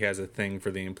because she has a thing for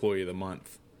the Employee of the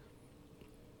Month.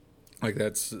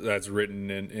 That's written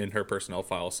in her personnel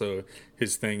file. So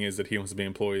his thing is that he wants to be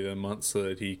Employee of the Month so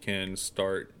that he can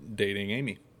start dating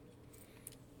Amy.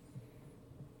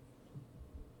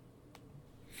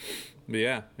 But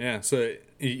yeah. So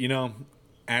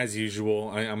as usual,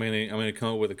 I'm gonna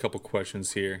come up with a couple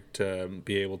questions here to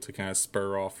be able to kind of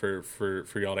spur off for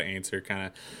y'all to answer kind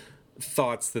of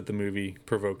thoughts that the movie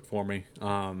provoked for me.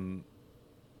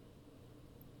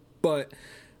 But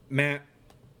Matt,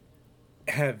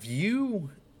 have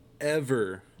you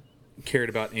ever cared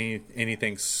about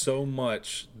anything so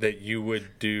much that you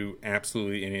would do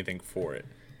absolutely anything for it?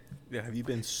 Yeah, have you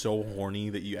been so horny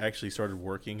that you actually started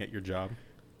working at your job?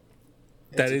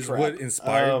 That is what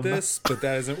inspired this, but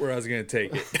that isn't where I was going to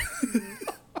take it.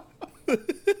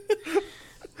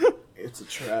 It's a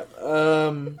trap.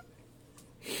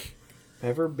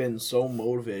 Ever been so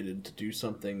motivated to do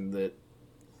something that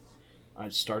I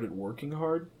started working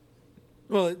hard?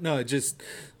 Well, no, just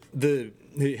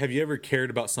have you ever cared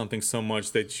about something so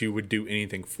much that you would do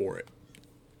anything for it?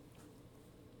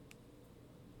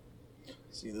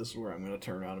 See, this is where I'm going to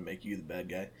turn around and make you the bad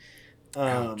guy.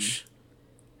 Ouch.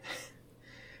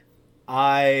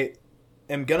 I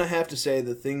am going to have to say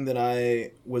the thing that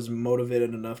I was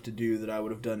motivated enough to do that I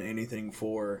would have done anything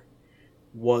for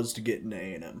was to get into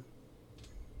A&M.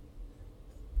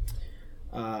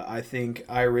 I think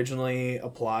I originally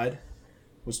applied,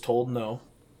 was told no.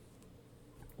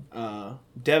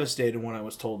 Devastated when I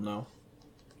was told no.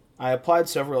 I applied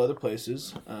several other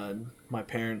places. My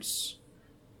parents,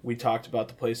 we talked about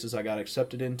the places I got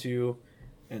accepted into,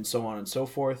 and so on and so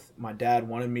forth. My dad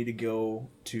wanted me to go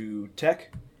to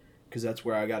Tech, because that's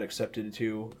where I got accepted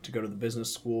to go to the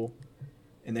business school.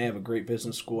 And they have a great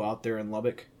business school out there in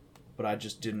Lubbock, but I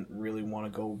just didn't really want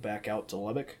to go back out to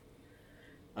Lubbock.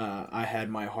 I had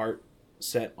my heart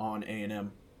set on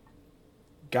A&M.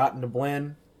 Got into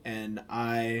Blinn, and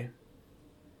I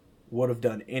would have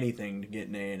done anything to get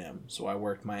in A&M. So I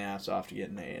worked my ass off to get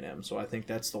in A&M. So I think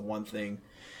that's the one thing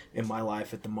in my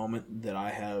life at the moment that I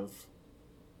have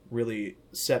really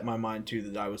set my mind to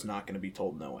that I was not going to be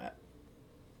told no at.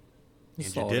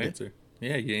 And you did it.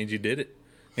 Yeah, and you did it.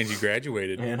 And you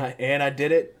graduated. And I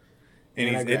did it. And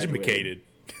he's educated.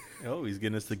 Oh, he's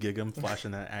getting us the gig 'em,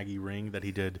 flashing that Aggie ring that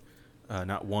he did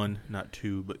not one, not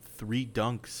two, but 3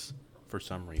 dunks for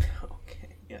some reason.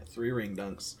 Okay, yeah, 3 ring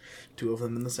dunks. 2 of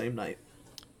them in the same night.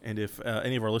 And if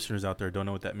any of our listeners out there don't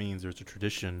know what that means, there's a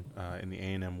tradition in the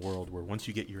A&M world where once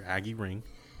you get your Aggie ring,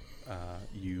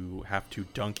 you have to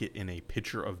dunk it in a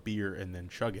pitcher of beer and then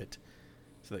chug it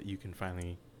so that you can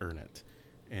finally earn it.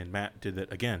 And Matt did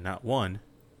that again, not one,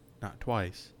 not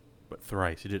twice, but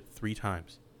thrice. He did it 3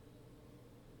 times.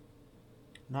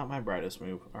 Not my brightest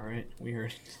move. All right, we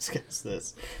already discussed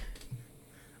this.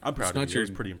 I'm proud of you. It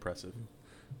was pretty impressive.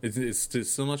 It's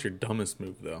still not your dumbest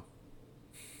move, though.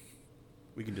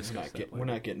 We can discuss that. We're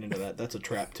not getting into that. That's a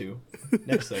trap too.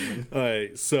 Next segment. All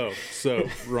right, so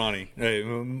Ronnie, hey,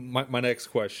 my next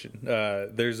question.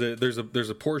 There's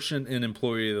a portion in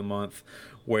Employee of the Month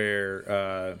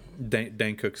where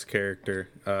Dan Cook's character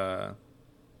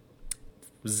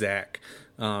Zach,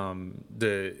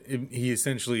 he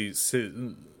essentially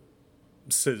sells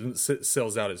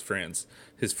out his friends.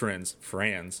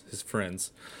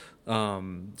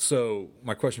 So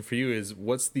my question for you is,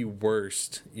 what's the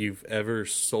worst you've ever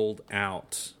sold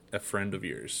out a friend of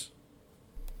yours?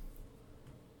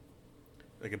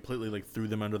 I completely threw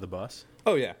them under the bus.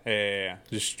 Oh yeah.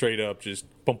 Just straight up, just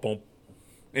bump bump,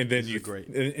 and then you great.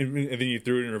 And then you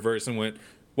threw it in reverse and went,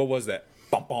 "What was that?"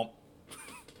 Bump bump.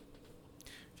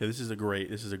 Yeah, this is a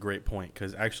great point,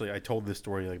 because actually I told this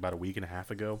story like about a week and a half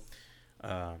ago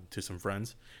to some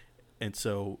friends. And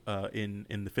so in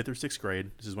the 5th or 6th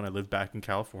grade, this is when I lived back in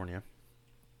California.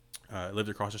 I lived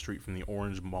across the street from the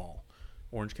Orange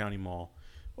County Mall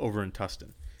over in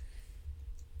Tustin.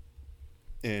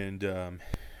 And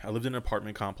I lived in an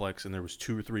apartment complex, and there was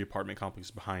 2 or 3 apartment complexes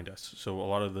behind us. So a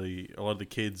lot of the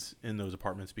kids in those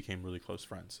apartments became really close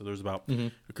friends. So there was about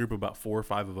a group of about 4 or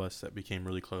 5 of us that became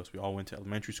really close. We all went to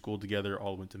elementary school together,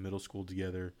 all went to middle school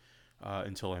together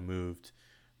until I moved.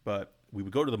 But we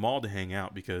would go to the mall to hang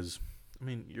out because, I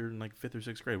mean, you're in like 5th or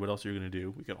 6th grade. What else are you going to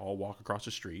do? We could all walk across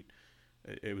the street.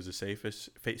 It was a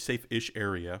safe-ish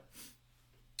area.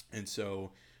 And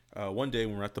so one day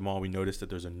when we were at the mall, we noticed that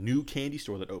there's a new candy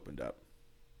store that opened up.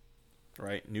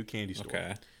 Right? New candy store.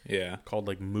 Okay. Yeah. Called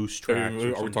like Moose Tracks.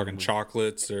 Are we talking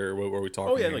chocolates, or what were we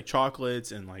talking? Oh yeah, like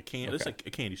chocolates and like candy. It's like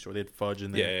a candy store. They had fudge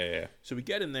in there. Yeah. So we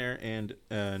get in there and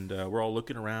we're all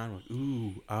looking around like,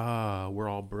 we're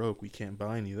all broke. We can't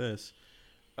buy any of this.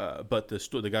 But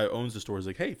the guy who owns the store is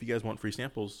like, hey, if you guys want free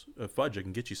samples of fudge, I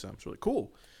can get you some. So we're like,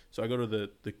 cool. So I go to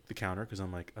the counter because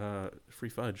I'm like, free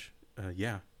fudge.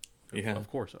 Yeah. Of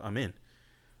course, I'm in.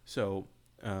 So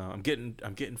I'm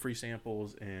getting free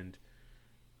samples, and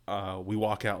we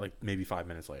walk out like maybe 5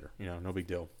 minutes later. No big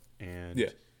deal.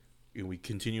 And we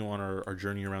continue on our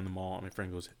journey around the mall. And my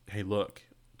friend goes, hey, look.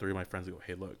 3 of my friends go,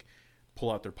 hey, look.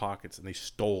 Pull out their pockets, and they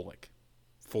stole like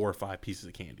 4 or 5 pieces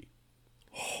of candy.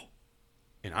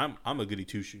 And I'm a goody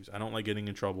two shoes. I don't like getting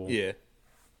in trouble. Yeah.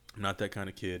 I'm not that kind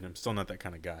of kid. I'm still not that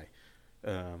kind of guy.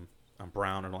 I'm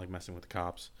brown. I don't like messing with the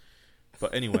cops.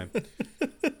 But anyway.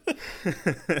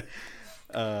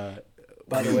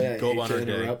 By the way,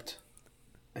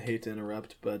 I hate to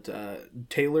interrupt, but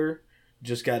Taylor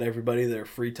just got everybody their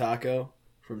free taco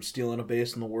from stealing a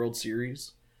base in the World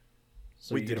Series.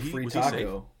 So you get a free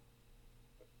taco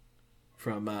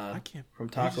from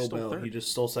Taco Bell. He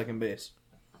just stole second base.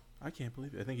 I can't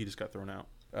believe it. I think he just got thrown out.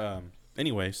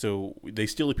 Anyway, so they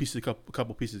steal a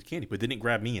couple pieces of candy, but they didn't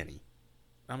grab me any.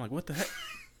 I'm like, what the heck?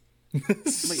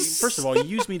 Like, first of all, you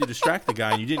used me to distract the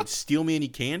guy, and you didn't steal me any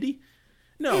candy?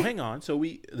 No, hang on. So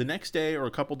the next day or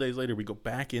a couple days later, we go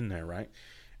back in there, right?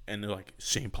 And they're like,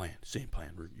 same plan.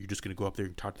 You're just going to go up there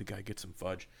and talk to the guy, get some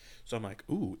fudge. So I'm like,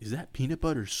 ooh, is that peanut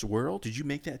butter swirl? Did you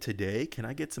make that today? Can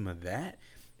I get some of that?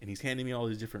 And he's handing me all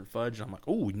these different fudge. And I'm like,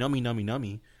 ooh,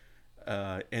 nummy.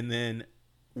 And then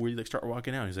we like start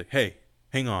walking out. And he's like, hey,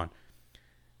 hang on.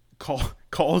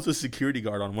 Calls a security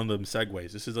guard on one of them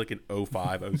Segways. This is like an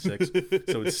 05, 06.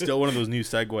 So it's still one of those new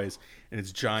Segways. And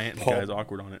it's giant. And the guy's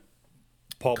awkward on it.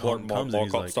 Paul Blart Mall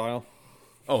Cop style?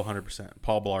 Oh, 100%.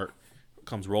 Paul Blart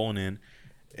comes rolling in.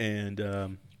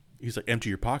 And he's like, empty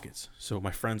your pockets. So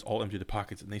my friends all emptied the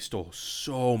pockets. And they stole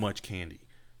so much candy.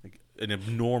 Like an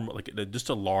abnormal, like just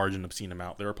a large and obscene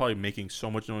amount. They were probably making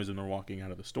so much noise when they're walking out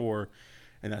of the store.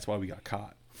 And that's why we got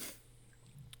caught.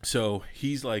 So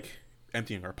he's like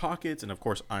emptying our pockets, and of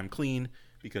course I'm clean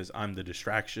because I'm the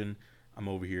distraction. I'm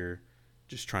over here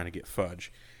just trying to get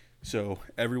fudge. So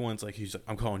everyone's like, he's like,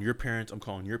 I'm calling your parents. And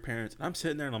I'm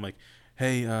sitting there and I'm like,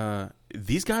 hey,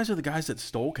 these guys are the guys that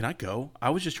stole. Can I go?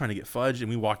 I was just trying to get fudge, and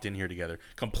we walked in here together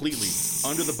completely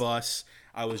under the bus.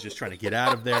 I was just trying to get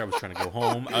out of there. I was trying to go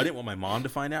home. I didn't want my mom to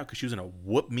find out because she was going to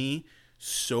whoop me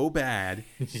so bad.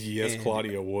 Yes, and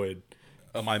Claudia would.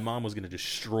 My mom was going to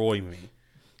destroy me.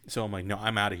 So I'm like, no,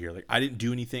 I'm out of here. Like, I didn't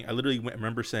do anything. I literally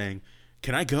remember saying,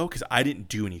 can I go? Because I didn't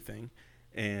do anything.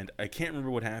 And I can't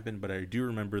remember what happened, but I do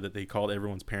remember that they called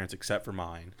everyone's parents except for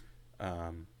mine.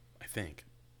 I think.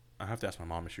 I have to ask my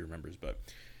mom if she remembers. But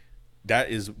that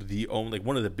is the only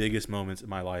one of the biggest moments in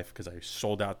my life because I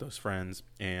sold out those friends,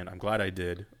 and I'm glad I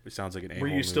did. It sounds like an Were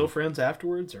you still friends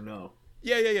afterwards or no?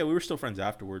 Yeah. We were still friends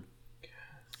afterward.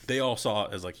 They all saw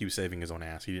it as like he was saving his own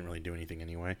ass. He didn't really do anything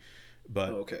anyway. But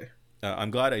okay.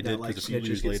 I'm glad I did because a few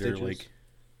years later, stitches.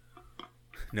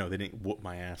 no, they didn't whoop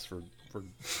my ass for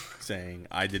saying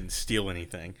I didn't steal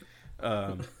anything.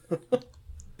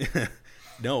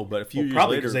 No, but a few years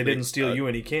probably later, because they didn't steal you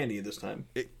any candy this time.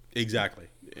 Exactly.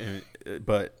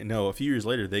 But no, a few years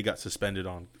later, they got suspended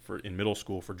in middle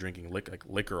school for drinking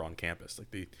liquor on campus.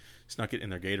 Like they snuck it in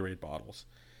their Gatorade bottles.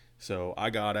 So I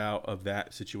got out of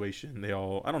that situation.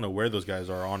 I don't know where those guys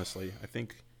are, honestly. I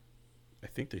think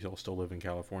they all still live in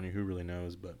California. Who really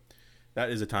knows? But that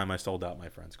is a time I sold out my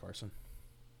friends, Carson.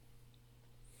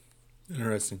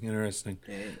 Interesting.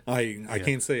 I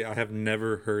can't say I have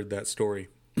never heard that story.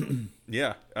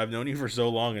 Yeah, I've known you for so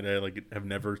long, and I have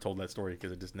never told that story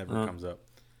because it just never comes up.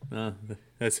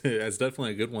 That's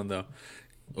definitely a good one though.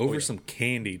 Over some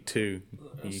candy too.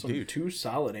 Two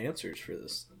solid answers for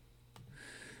this.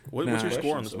 What's your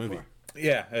score on this movie? Far?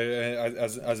 Yeah, I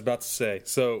was about to say.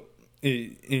 So,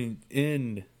 in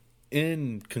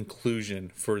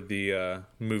conclusion for the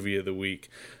movie of the week,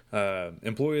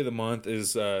 Employee of the Month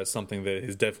is something that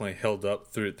has definitely held up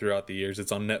throughout the years.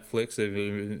 It's on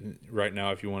Netflix right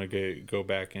now if you want to go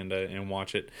back and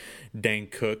watch it. Dane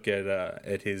Cook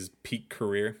at his peak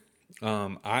career.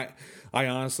 I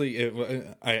honestly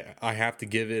I have to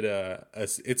give it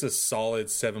it's a solid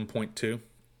 7.2.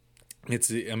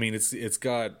 It's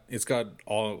got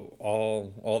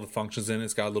all the functions in it.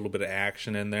 It's got a little bit of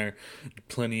action in there,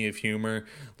 plenty of humor,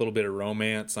 a little bit of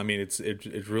romance. I mean,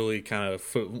 it really kind of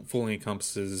fully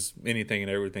encompasses anything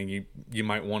and everything you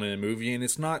might want in a movie, and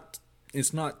it's not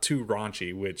too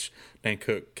raunchy, which Dan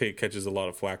Cook catches a lot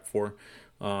of flack for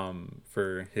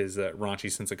his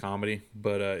raunchy sense of comedy.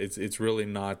 But it's really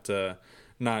not too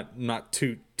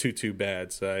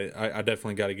bad. So I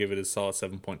definitely got to give it a solid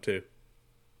 7.2.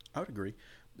 I would agree.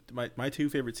 My two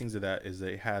favorite things of that is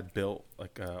they had built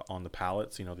on the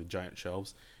pallets, the giant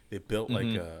shelves. They built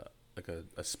like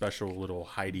a special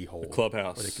little hidey hole,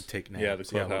 clubhouse, where they could take naps. Yeah, the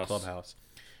clubhouse. Clubhouse.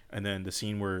 And then the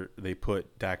scene where they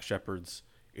put Dak Shepard's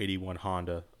 '81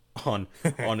 Honda on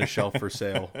a shelf for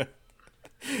sale.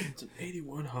 It's an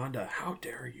 '81 Honda. How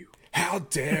dare you? How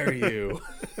dare you?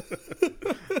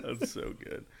 That's so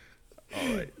good.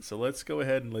 All right, so let's go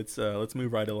ahead and let's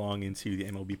move right along into the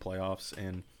MLB playoffs.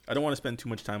 And I don't want to spend too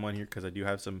much time on here because I do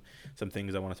have some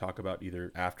things I want to talk about either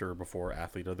after or before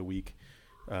Athlete of the Week.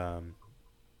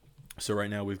 So right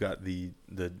now we've got the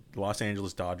Los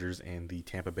Angeles Dodgers and the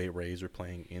Tampa Bay Rays are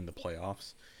playing in the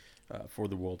playoffs for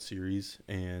the World Series,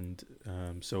 and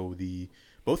so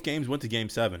both games went to Game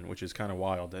 7, which is kind of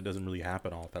wild. That doesn't really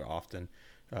happen all that often.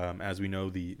 As we know,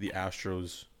 the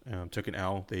Astros took an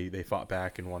L. They fought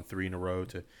back and won 3 in a row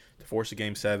to force a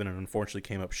Game 7, and unfortunately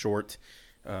came up short.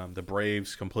 The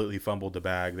Braves completely fumbled the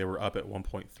bag. They were up at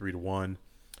 1.3-1,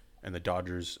 and the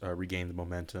Dodgers regained the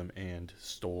momentum and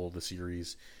stole the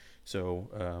series.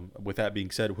 So, with that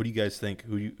being said, what do you guys think?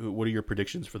 What are your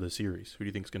predictions for the series? Who do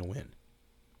you think is going to win?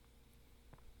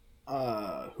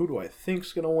 Who do I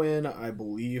think's going to win? I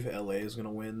believe LA is going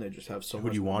to win. They just have so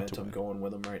much momentum going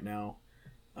with them right now.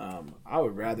 I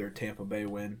would rather Tampa Bay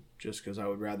win, just because I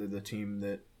would rather the team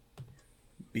that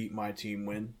beat my team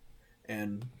win.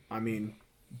 And I mean,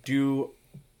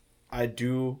 I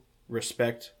do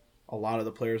respect a lot of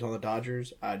the players on the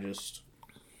Dodgers.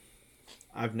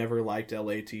 I've never liked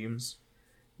LA teams.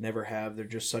 Never have. They're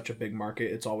just such a big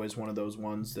market. It's always one of those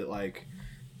ones that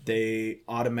they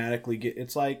automatically get.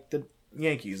 It's like the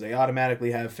Yankees. They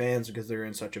automatically have fans because they're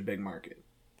in such a big market.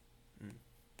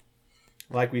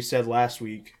 Like we said last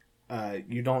week,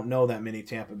 you don't know that many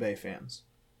Tampa Bay fans.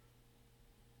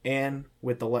 And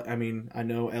with I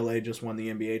know LA just won the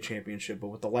NBA championship, but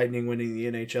with the Lightning winning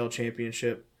the NHL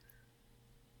championship,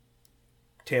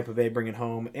 Tampa Bay bringing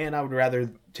home, and I would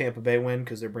rather Tampa Bay win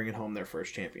because they're bringing home their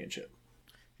first championship.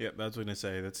 Yeah, that's what I'm going to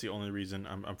say. That's the only reason.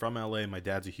 I'm from LA. My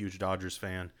dad's a huge Dodgers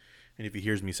fan, and if he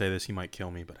hears me say this, he might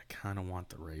kill me, but I kind of want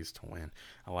the Rays to win.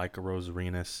 I like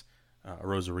Arozarena.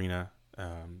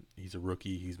 He's a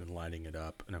rookie. He's been lighting it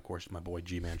up. And, of course, my boy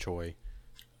G-Man Choi.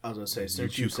 I was going to say,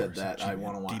 since you said that, I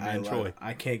want to watch G-Man Choi.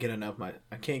 I can't get enough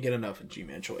of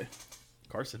G-Man Choi.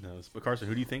 Carson knows. But, Carson,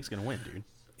 who do you think's going to win, dude?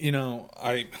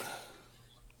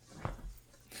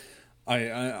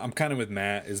 I'm kind of with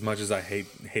Matt. As much as I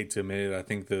hate to admit it, I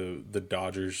think the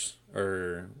Dodgers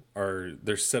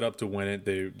they're set up to win it.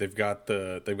 They've got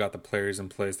the players in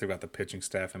place. They've got the pitching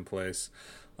staff in place.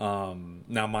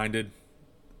 Now, minded,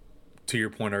 to your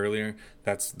point earlier,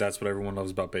 that's what everyone loves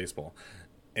about baseball.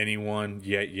 anyone.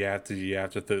 Yet you have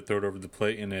to throw it over the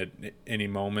plate, and at any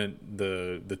moment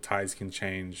the tides can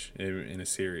change in a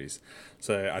series.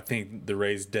 So I think the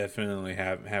Rays definitely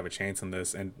have a chance on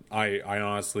this, and I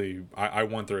honestly I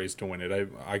want the Rays to win it.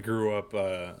 I grew up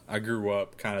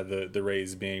kind of the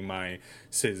Rays being my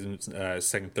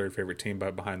second, third favorite team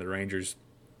behind the Rangers.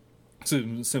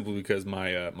 So, simply because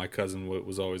my cousin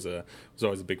was always a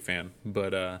big fan,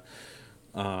 but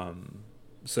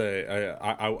so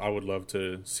I would love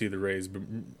to see the Rays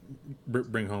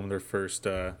bring home their first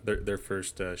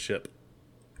ship.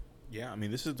 Yeah, I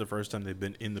mean, this is the first time they've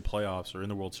been in the playoffs or in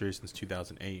the World Series since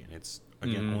 2008, and it's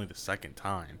again only the second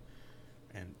time.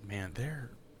 And man, their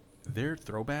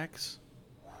throwbacks,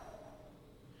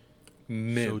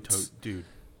 Mint. dude,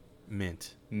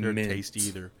 mint. They're Mint.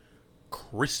 tasty. They're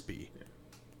crispy.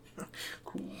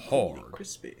 Cool, Hard.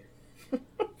 crispy.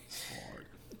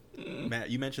 Matt,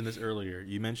 you mentioned this earlier.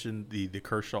 You mentioned the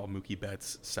Kershaw Mookie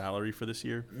Betts salary for this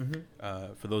year.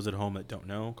 Mm-hmm. For those at home that don't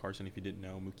know, Carson, if you didn't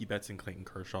know, Mookie Betts and Clayton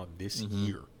Kershaw this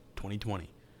year, 2020,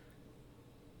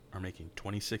 are making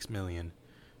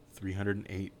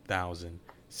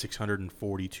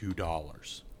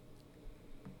 $26,308,642.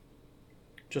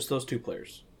 Just those two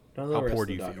players. None of the How rest poor of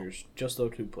do the you feel? Dodgers. Just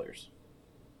those two players.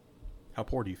 How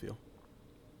poor do you feel?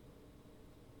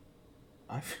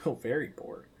 I feel very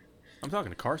poor. I'm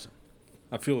talking to Carson.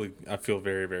 I feel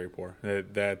very, very poor.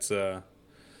 That's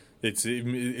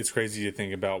it's crazy to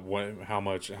think about how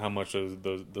much of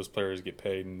those players get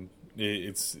paid, and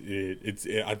I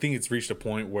think it's reached a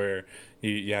point where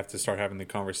you have to start having the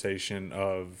conversation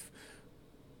of,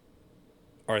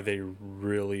 are they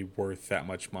really worth that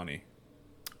much money?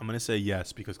 I'm going to say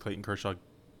yes because Clayton Kershaw.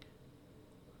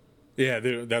 Yeah,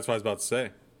 that's what I was about to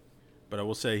say. But I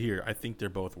will say here, I think they're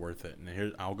both worth it. And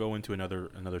here, I'll go into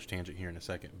another tangent here in a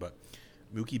second. But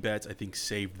Mookie Betts, I think,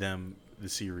 saved them the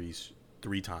series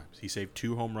 3 times. He saved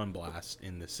 2 home run blasts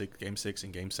in the Game 6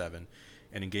 and Game 7.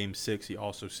 And in Game 6, he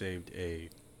also saved a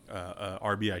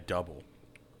RBI double.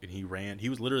 And he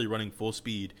was literally running full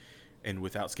speed and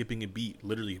without skipping a beat,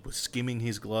 literally was skimming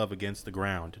his glove against the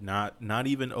ground, not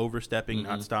even overstepping,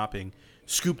 not stopping,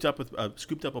 scooped up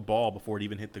a ball before it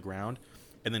even hit the ground,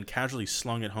 and then casually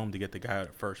slung it home to get the guy out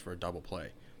at first for a double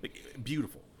play. Like,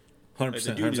 beautiful. 100%.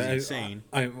 The dude is insane.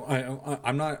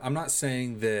 I'm not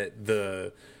saying that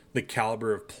the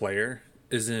caliber of player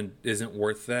isn't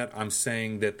worth that. I'm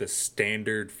saying that the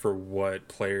standard for what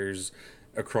players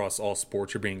across all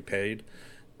sports are being paid.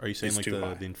 Are you saying like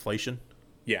the inflation?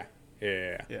 Yeah.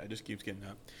 Yeah, it just keeps getting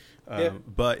up. Yeah.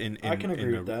 But I can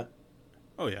agree with that.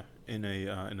 Oh yeah, in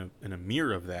a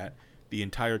mirror of that, the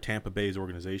entire Tampa Bay's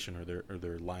organization or their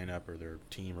lineup or their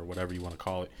team or whatever you want to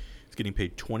call it is getting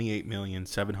paid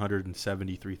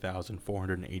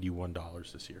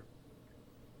 $28,773,481 this year.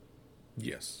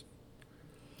 Yes.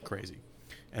 Crazy.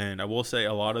 And I will say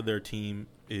a lot of their team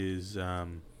is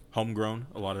homegrown.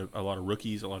 A lot of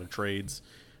rookies, a lot of trades.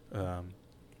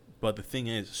 But the thing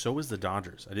is, so is the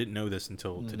Dodgers. I didn't know this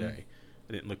until today.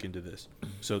 I didn't look into this.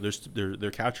 So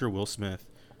their catcher, Will Smith,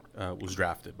 was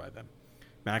drafted by them.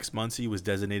 Max Muncy was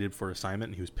designated for assignment,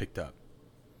 and he was picked up.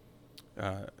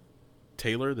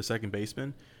 Taylor, the second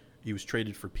baseman, he was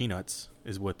traded for peanuts,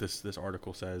 is what this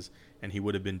article says, and he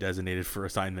would have been designated for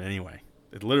assignment anyway.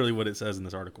 It's literally what it says in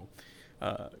this article.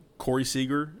 Corey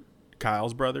Seager,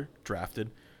 Kyle's brother,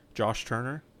 drafted. Josh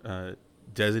Turner,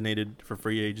 designated for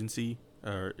free agency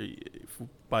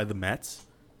by the Mets,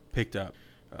 picked up.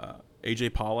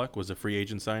 AJ Pollock was a free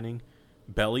agent signing.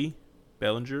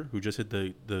 Bellinger, who just hit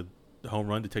the home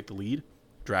run to take the lead,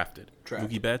 drafted.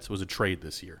 Mookie Betts was a trade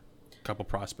this year. A couple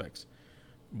prospects.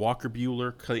 Walker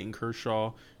Buehler, Clayton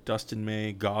Kershaw, Dustin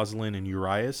May, Goslin, and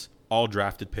Urias, all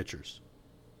drafted pitchers.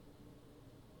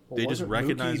 Well, they just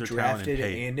recognize their talent and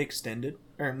paid. And extended,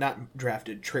 or not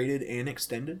drafted, traded and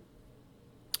extended.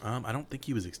 I don't think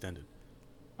he was extended.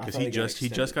 Because he got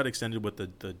just got extended with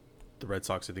the Red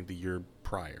Sox, I think, the year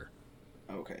prior.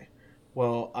 Okay.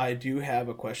 Well, I do have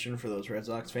a question for those Red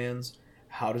Sox fans.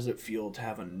 How does it feel to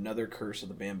have another curse of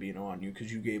the Bambino on you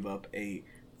because you gave up a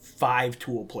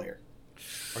 5-tool player?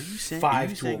 Are you saying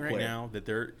Five-tool right player. now that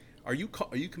they're are you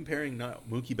comparing not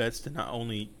Mookie Betts to not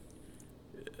only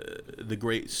the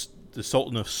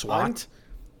Sultan of SWAT,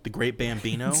 the great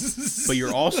Bambino, but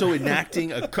you're also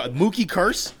enacting a Mookie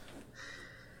curse?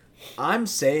 I'm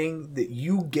saying that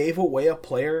you gave away a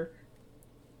player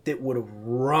that would have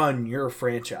run your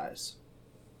franchise.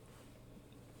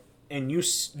 And you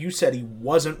said he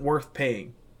wasn't worth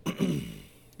paying. They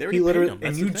already paid him.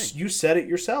 That's and the thing. you said it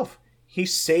yourself. He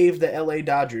saved the LA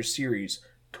Dodgers series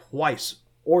twice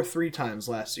or 3 times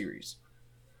last series.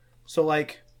 So,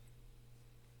 like,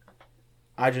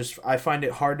 I find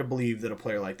it hard to believe that a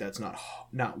player like that's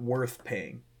not worth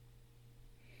paying.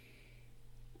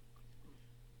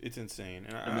 It's insane,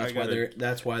 and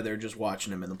that's why they're just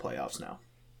watching him in the playoffs now.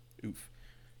 Oof.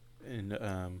 And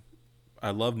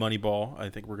I love Moneyball. I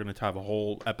think we're going to have a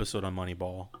whole episode on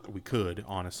Moneyball. We could,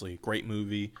 honestly. Great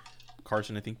movie.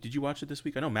 Carson, I think, did you watch it this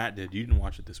week? I know Matt did. You didn't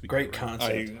watch it this week. Great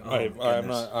concept. I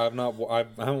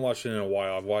haven't watched it in a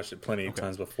while. I've watched it plenty of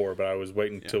times before, but I was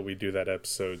waiting until we do that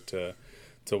episode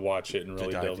to watch it and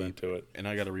really delve into it. And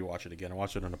I got to rewatch it again. I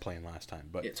watched it on a plane last time,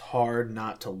 but it's hard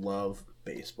not to love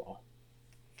baseball.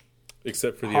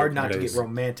 Except for the hard Oakland not A's. to get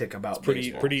romantic about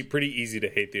baseball. Pretty easy to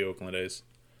hate the Oakland A's.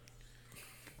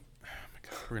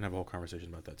 We're going to have a whole conversation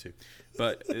about that too.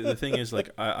 But the thing is, like,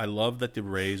 I love that the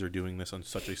Rays are doing this on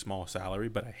such a small salary,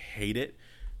 but I hate it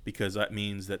because that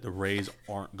means that the Rays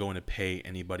aren't going to pay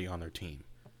anybody on their team.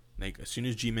 Like, as soon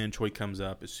as G-Man Choi comes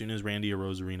up, as soon as Randy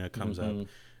Arozarena comes up,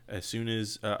 as soon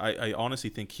as I honestly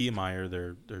think Kiermaier,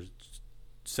 their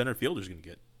center fielder, is going to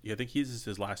get. Yeah, I think this is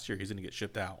his last year. He's going to get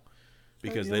shipped out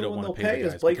because they don't want to pay the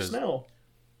guys. Blake Snell.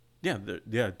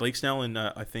 Yeah, Blake Snell and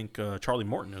I think Charlie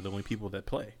Morton are the only people that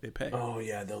play. They pay. Oh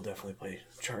yeah, they'll definitely play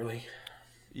Charlie.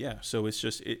 Yeah, so it's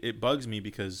just it bugs me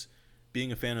because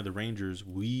being a fan of the Rangers,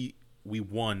 we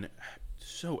won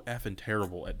so effing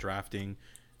terrible at drafting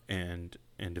and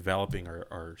developing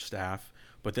our staff,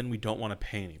 but then we don't want to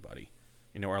pay anybody.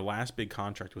 You know, our last big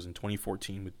contract was in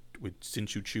 2014 with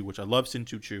Shin-Soo Choo, which I love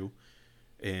Shin-Soo Choo,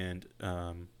 and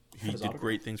he did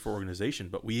great things for organization,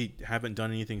 but we haven't done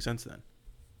anything since then.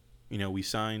 You know, we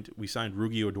signed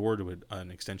Rugi Odor to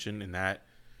an extension, and that,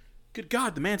 good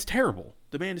God, the man's terrible.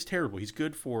 The man is terrible. He's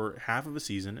good for half of a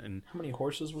season. And how many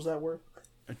horses was that worth?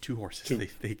 2 horses.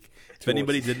 If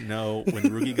anybody didn't know, when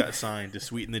Rugi got signed to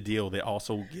sweeten the deal, they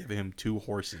also give him 2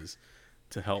 horses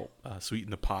to help sweeten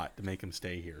the pot to make him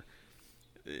stay here.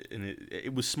 And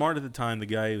it was smart at the time. The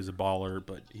guy was a baller,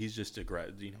 but he's just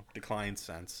declined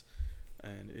since,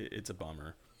 and it's a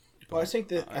bummer. Well, I think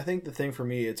the thing for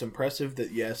me, it's impressive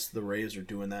that yes, the Rays are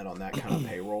doing that on that kind of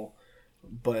payroll,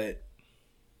 but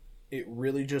it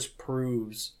really just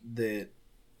proves that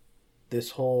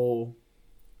this whole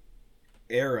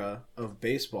era of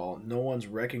baseball, no one's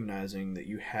recognizing that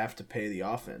you have to pay the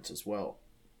offense as well.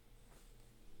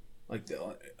 Like,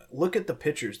 look at the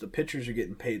pitchers. The pitchers are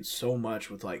getting paid so much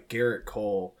with, like, Garrett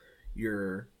Cole,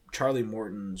 your Charlie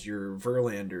Mortons, your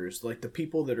Verlanders, like the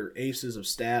people that are aces of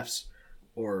staffs,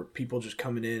 or people just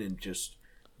coming in and just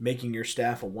making your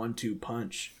staff a 1-2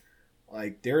 punch.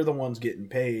 Like, they're the ones getting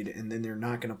paid, and then they're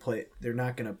not going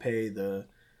to pay the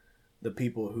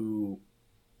people who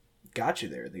got you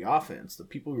there, the offense, the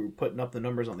people who are putting up the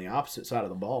numbers on the opposite side of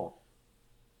the ball.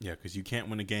 Yeah, because you can't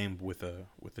win a game with a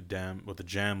gem, with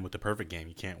the perfect game.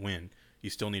 You can't win. You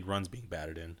still need runs being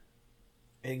batted in.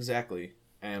 Exactly.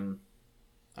 And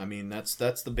I mean, that's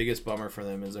the biggest bummer for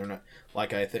them, is they're not,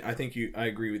 like, I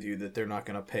agree with you that they're not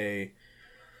going to pay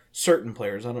certain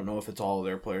players. I don't know if it's all of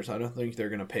their players. I don't think they're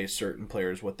going to pay certain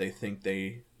players what they think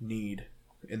they need,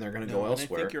 and they're going to go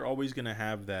elsewhere. I think you're always going to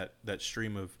have that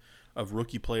stream of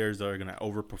rookie players that are going to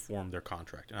overperform their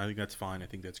contract, and I think that's fine. I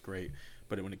think that's great.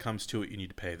 But when it comes to it, you need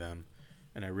to pay them,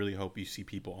 and I really hope you see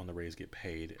people on the Rays get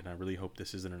paid, and I really hope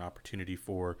this isn't an opportunity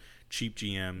for cheap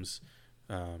GMs.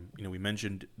 We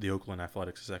mentioned the Oakland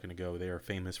Athletics a second ago. They are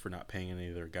famous for not paying any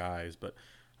of their guys, but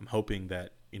I'm hoping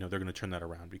that they're going to turn that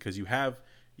around, because you have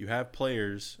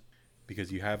players,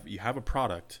 because you have a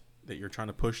product that you're trying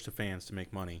to push to fans to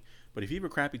make money. But if you have a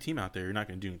crappy team out there, you're not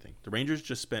going to do anything. The Rangers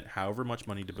just spent however much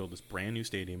money to build this brand new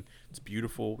stadium. It's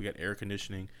beautiful. We got air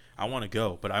conditioning. I want to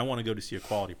go, but I want to go to see a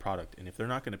quality product. And if they're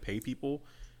not going to pay people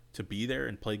to be there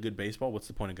and play good baseball, what's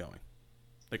the point of going?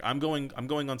 Like, I'm going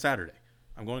on Saturday.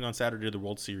 I'm going on Saturday to the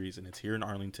World Series, and it's here in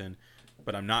Arlington.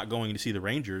 But I'm not going to see the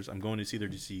Rangers. I'm going to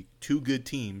see 2 good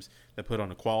teams that put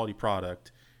on a quality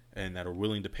product and that are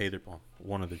willing to pay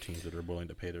one of the teams that are willing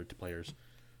to pay their players.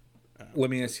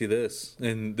 Let me ask you this,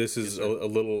 and this is a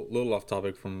little off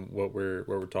topic from what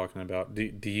we're talking about.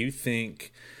 Do you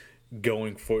think,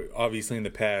 going for, obviously in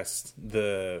the past,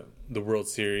 the World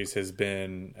Series has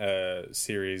been a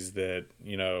series that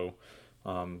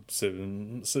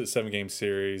 7-game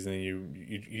series, and then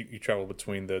you travel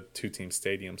between the 2 team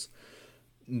stadiums.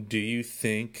 Do you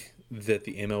think that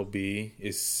the MLB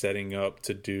is setting up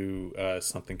to do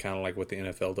something kind of like what the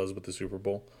NFL does with the Super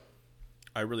Bowl?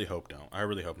 I really hope no. I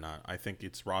really hope not. I think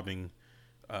it's robbing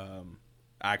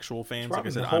actual fans. It's robbing like I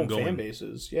said, the home fan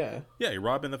bases. Yeah, you're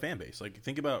robbing the fan base. Like,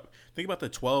 think about the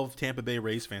 12 Tampa Bay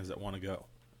Rays fans that want to go,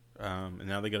 and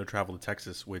now they got to travel to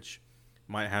Texas, which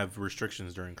might have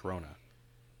restrictions during Corona.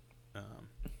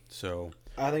 So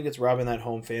I think it's robbing that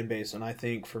home fan base, and I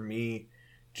think for me,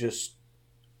 just,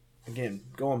 again,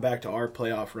 going back to our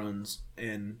playoff runs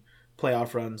and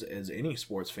playoff runs as any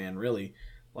sports fan, really,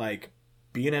 like,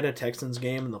 being at a Texans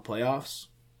game in the playoffs,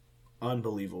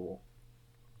 unbelievable.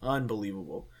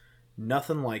 Unbelievable.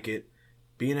 Nothing like it.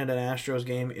 Being at an Astros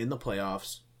game in the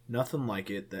playoffs, nothing like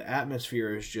it. The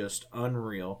atmosphere is just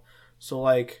unreal. So,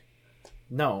 like,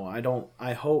 no,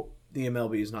 I hope the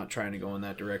MLB is not trying to go in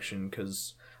that direction,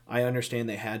 because I understand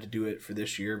they had to do it for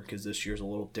this year because this year's a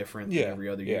little different than every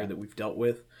other year that we've dealt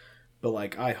with. But,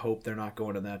 like, I hope they're not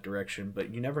going in that direction.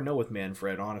 But you never know with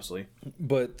Manfred, honestly.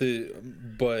 But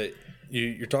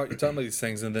you're talking about these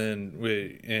things, and then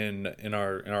in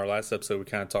our last episode we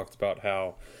kind of talked about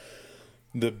how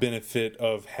the benefit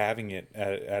of having it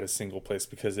at a single place,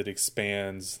 because it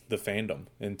expands the fandom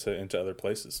into other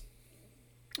places.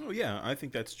 Oh yeah, I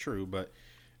think that's true, but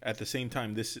at the same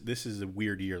time, this is a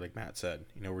weird year, like Matt said.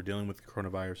 You know, we're dealing with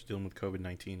coronavirus, dealing with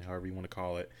COVID-19, however you want to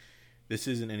call it. This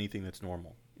isn't anything that's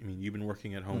normal. I mean, you've been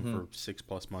working at home for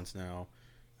 6+ months now.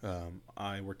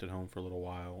 I worked at home for a little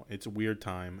while. It's a weird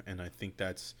time, and I think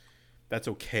that's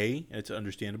okay. It's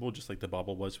understandable, just like the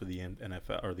bubble was for the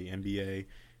NFL or the NBA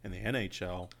and the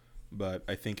NHL. But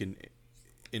I think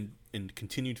in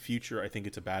continued future, I think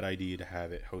it's a bad idea to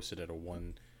have it hosted at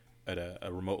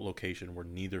a remote location where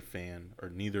neither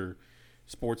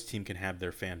sports team can have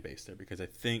their fan base there. Because I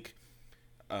think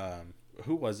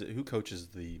who was it? Who coaches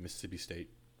the Mississippi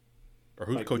State? Or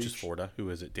who coaches Florida? Who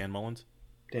is it? Dan Mullins?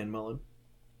 Dan Mullen.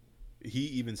 He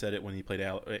even said it when he played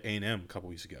A&M a couple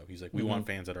weeks ago. He's like, we want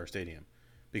fans at our stadium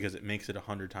because it makes it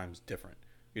 100 times different.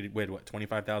 We had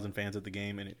 25,000 fans at the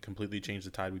game, and it completely changed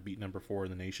the tide. We beat number 4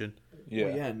 in the nation. Yeah.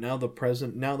 Well, yeah. Now the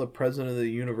president of the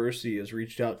university has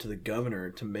reached out to the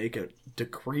governor to make a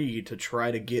decree to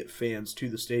try to get fans to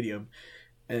the stadium,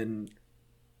 and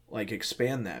like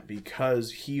expand that,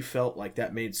 because he felt like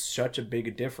that made such a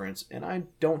big difference. And I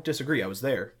don't disagree. I was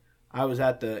there. I was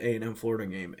at the A&M Florida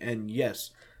game, and yes,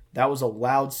 that was a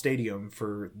loud stadium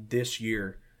for this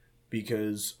year,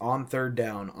 because on 3rd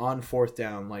down, on 4th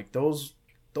down, like those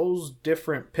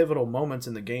different pivotal moments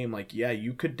in the game, like, yeah,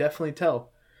 you could definitely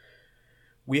tell.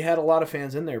 We had a lot of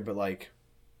fans in there, but like,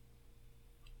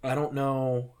 I don't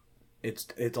know. It's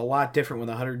a lot different with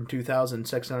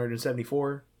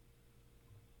 102,674.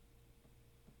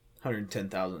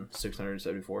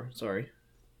 110,674. Sorry.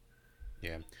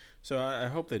 Yeah. So I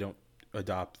hope they don't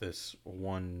adopt this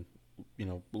one,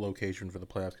 location for the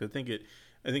playoffs, because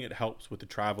I think it helps with the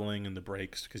traveling and the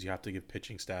breaks, because you have to give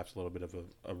pitching staffs a little bit of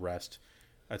a rest.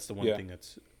 That's the one thing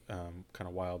that's kind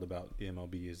of wild about the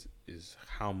MLB is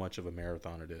how much of a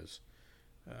marathon it is.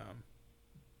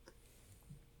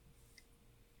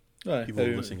 People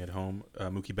listening at home,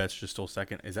 Mookie Betts just stole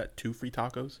second. Is that 2 free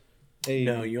tacos? Hey,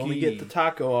 no, you only get the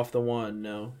taco off the one.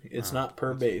 No, it's not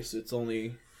per base. It's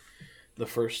only the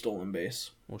first stolen base.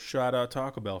 Well, shout out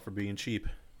Taco Bell for being cheap.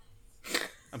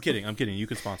 I'm kidding. You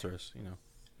can sponsor us.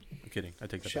 I'm kidding. I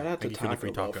take that Shout back. out to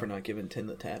Taco Bell for not giving Tim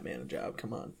the Tap Man a job.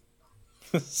 Come on.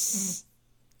 Oh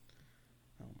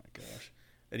my gosh.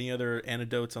 Any other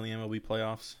anecdotes on the MLB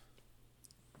playoffs?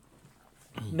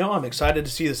 No, I'm excited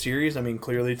to see the series. I mean,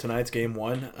 clearly tonight's game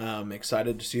 1. I'm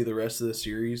excited to see the rest of the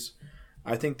series.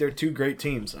 I think they're 2 great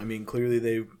teams. I mean, clearly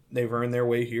they've earned their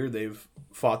way here. They've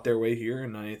fought their way here,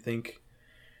 and I think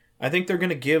they're going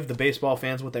to give the baseball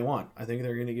fans what they want. I think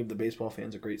they're going to give the baseball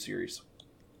fans a great series.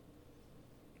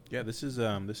 Yeah, this is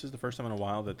the first time in a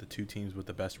while that the 2 teams with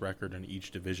the best record in each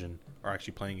division are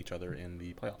actually playing each other in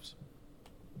the playoffs.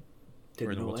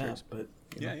 Didn't know that, but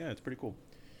yeah, it's pretty cool.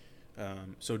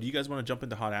 So do you guys want to jump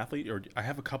into Hot Athlete, or I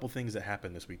have a couple things that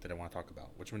happened this week that I want to talk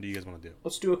about. Which one do you guys want to do?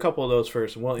 Let's do a couple of those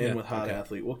first, and we'll end with Hot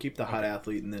Athlete. We'll keep the Hot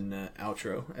Athlete and then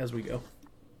outro as we go.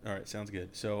 All right, sounds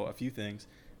good. So a few things.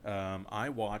 I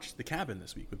watched The Cabin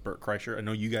this week with Bert Kreischer. I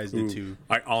know you guys did too.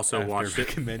 I also watched it.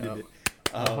 Recommended it.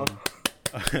 I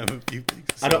have a few things.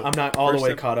 So I'm not all the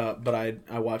way caught up, but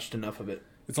I watched enough of it.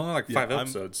 It's only like 5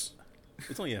 episodes.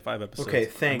 It's only 5 episodes. Okay,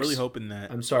 thanks. I'm really hoping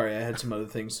that. I'm sorry, I had some other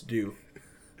things to do.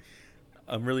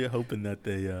 I'm really hoping that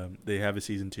they have a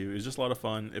season 2. It was just a lot of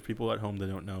fun. If people at home that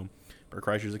don't know, Bert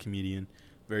Kreischer's a comedian,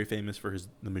 very famous for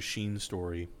the Machine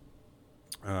story.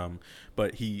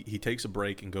 But he takes a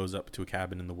break and goes up to a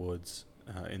cabin in the woods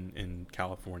in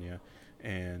California,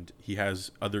 and he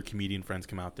has other comedian friends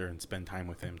come out there and spend time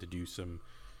with him to do some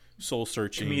soul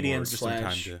searching. Comedians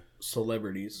 /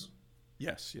 celebrities.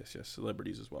 Yes,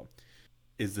 celebrities as well.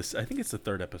 I think it's the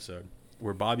 3rd episode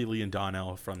where Bobby Lee and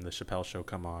Donnell from the Chappelle Show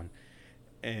come on.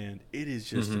 And it is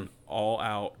just an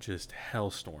all-out just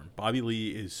hellstorm. Bobby Lee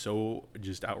is so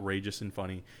just outrageous and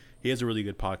funny. He has a really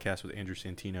good podcast with Andrew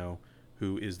Santino,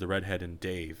 who is the redhead in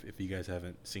Dave. If you guys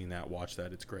haven't seen that, watch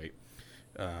that. It's great.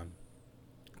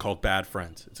 called Bad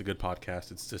Friends. It's a good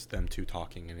podcast. It's just them two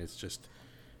talking, and it's just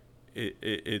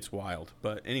it's wild.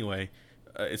 But anyway,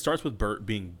 it starts with Bert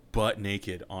being butt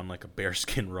naked on like a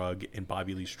bearskin rug, and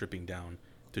Bobby Lee stripping down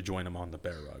to join him on the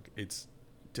bear rug. It's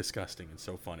disgusting and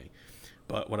so funny.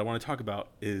 But what I want to talk about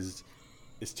is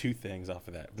two things off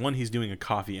of that. One, he's doing a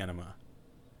coffee enema,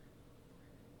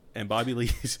 and Bobby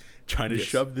Lee's trying to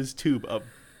shove this tube up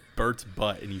Bert's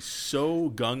butt, and he's so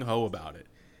gung ho about it.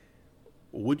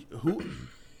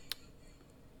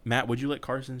 Matt, would you let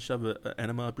Carson shove an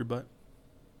enema up your butt?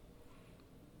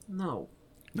 No.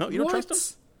 No, you don't trust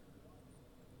him?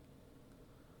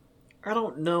 I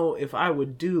don't know if I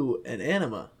would do an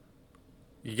enema.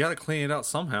 You got to clean it out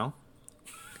somehow.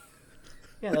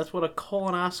 Yeah, that's what a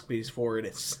colonoscopy's for, and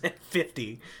it's at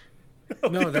 50.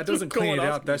 No, that doesn't clean it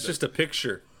out. That's just a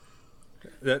picture.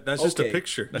 That's just a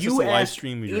picture. That's You just a live ask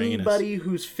stream of your anus. anybody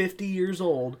who's 50 years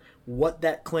old what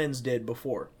that cleanse did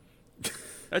before.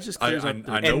 That just I clears up.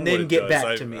 know And what then it get does.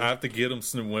 back to me. I have to get them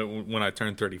when I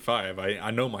turn 35. I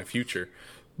know my future.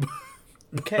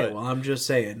 Okay, well, I'm just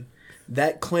saying.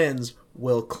 That cleanse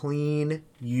will clean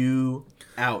you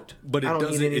out. But it I don't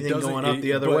doesn't. need anything It doesn't going up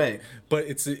the other way.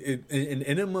 But an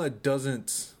enema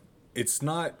doesn't. It's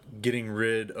not getting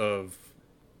rid of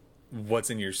what's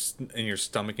in your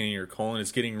stomach and in your colon.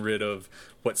 It's getting rid of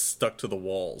what's stuck to the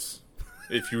walls.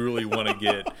 If you really want to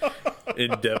get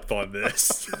in depth on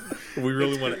this, we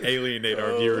really want to alienate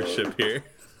our viewership here.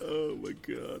 Oh my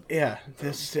god! Yeah,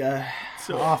 this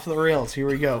off the rails. Here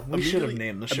we go. We should have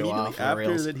named the show off the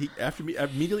rails.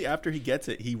 Immediately after he gets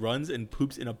it, he runs and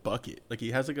poops in a bucket. Like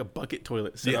he has like a bucket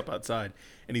toilet set up outside,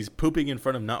 and he's pooping in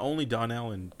front of not only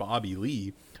Donnell and Bobby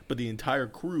Lee, but the entire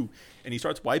crew. And he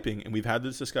starts wiping. And we've had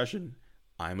this discussion.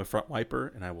 I'm a front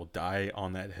wiper, and I will die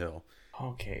on that hill.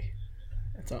 Okay,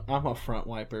 I'm a front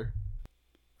wiper.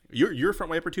 You're a front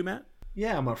wiper too, Matt?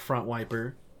 Yeah, I'm a front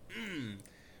wiper.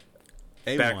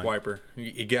 A1. Back wiper.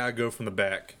 You gotta go from the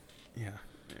back. Yeah,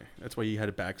 that's why you had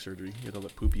a back surgery. You had all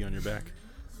that poopy on your back.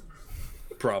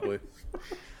 Probably.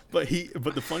 But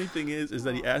the funny thing is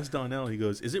that he asked Donnell. He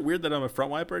goes, "Is it weird that I'm a front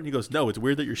wiper?" And he goes, "No, it's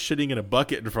weird that you're shitting in a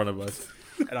bucket in front of us."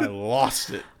 And I lost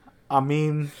it. I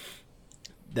mean,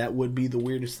 that would be the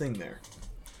weirdest thing there.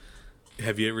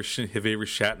 Have you ever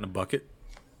shat in a bucket?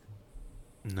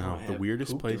 No, I the have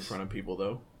weirdest pooped place. in front of people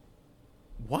though.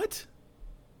 What?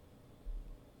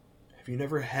 Have you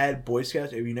never had Boy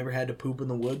Scouts? Have you never had to poop in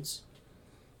the woods?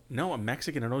 No, I'm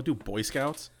Mexican. I don't do Boy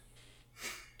Scouts.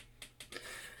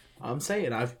 I'm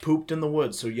saying I've pooped in the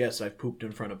woods, so yes, I've pooped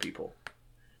in front of people.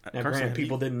 Now, Carson, granted,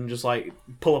 people didn't just like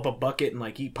pull up a bucket and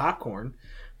like eat popcorn,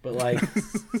 but like,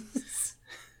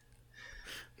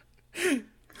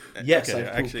 yes, Okay,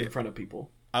 I've pooped in front of people.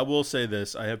 I will say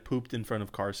this: I have pooped in front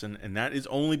of Carson, and that is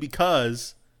only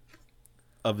because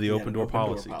of the open door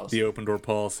policy. The open door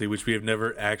policy, which we have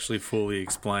never actually fully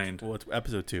explained. Well, it's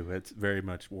episode 2. It's very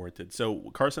much warranted. So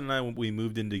Carson and I, when we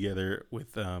moved in together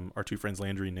with our two friends,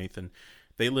 Landry and Nathan,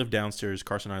 they lived downstairs.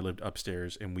 Carson and I lived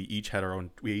upstairs, and we each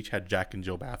had Jack and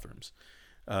Jill bathrooms.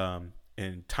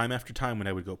 And time after time, when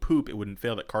I would go poop, it wouldn't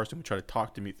fail that Carson would try to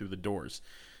talk to me through the doors.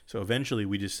 So eventually,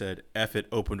 we just said, "F it,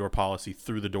 open door policy,"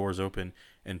 threw the doors open,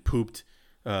 and pooped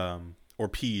or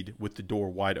peed with the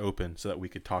door wide open so that we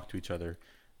could talk to each other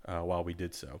while we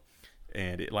did so.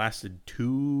 And it lasted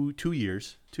two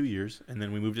years, and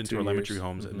then we moved into our elementary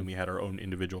homes, and then we had our own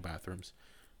individual bathrooms.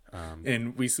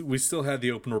 And we still had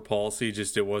the open door policy,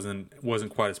 just it wasn't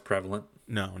quite as prevalent.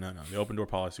 No. The open door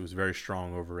policy was very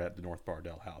strong over at the North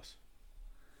Bardell house.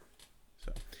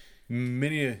 So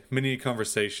many a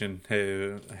conversation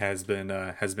has been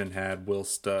had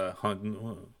whilst on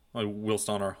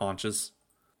our haunches.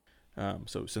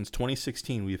 So since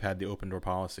 2016, we've had the open door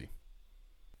policy.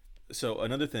 So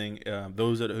another thing,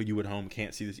 those that you at home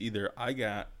can't see this either. I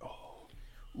got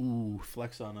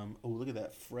flex on them. Oh, look at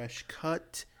that fresh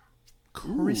cut,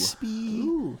 crispy.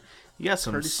 Ooh. You got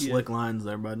some Courtesy slick lines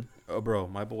there, bud. Oh, bro,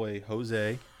 my boy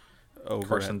Jose over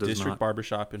Carson at does District not.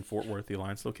 Barbershop in Fort Worth, the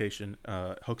Alliance location,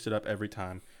 hooks it up every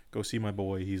time. Go see my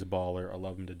boy. He's a baller. I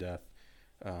love him to death.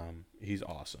 He's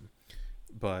awesome.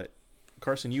 But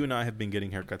Carson, you and I have been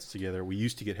getting haircuts together. We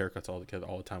used to get haircuts all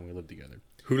the time when we lived together.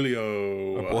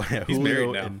 Julio, Boy, he's Julio,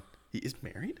 married now. and he is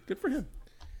married. Good for him.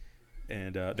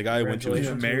 And the guy I went to. He's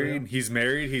Congratulations. married. He's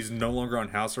married. He's no longer on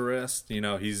house arrest. You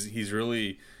know, he's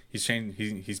changed.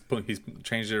 He's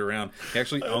changed it around. He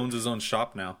actually owns his own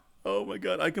shop now. Oh my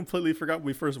god, I completely forgot when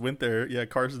we first went there. Yeah,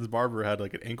 Carson's barber had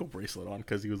like an ankle bracelet on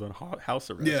because he was on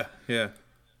house arrest. Yeah.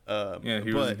 But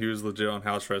He was legit on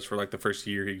house arrest for like the first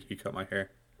year he cut my hair.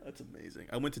 that's amazing.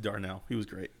 I went to Darnell. He was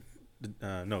great.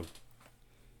 No.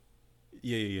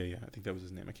 Yeah. I think that was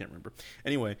his name. I can't remember.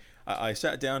 Anyway, I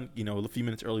sat down, a few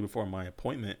minutes early before my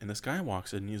appointment, and this guy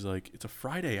walks in, and he's like, it's a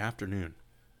Friday afternoon,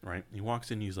 right? He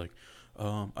walks in, and he's like,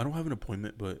 I don't have an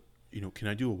appointment, but, can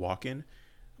I do a walk-in?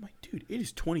 I'm like, dude, it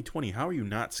is 2020. How are you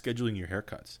not scheduling your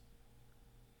haircuts?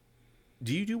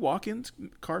 Do you do walk-ins,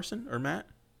 Carson or Matt?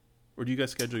 Or do you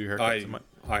guys schedule your haircuts?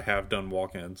 I have done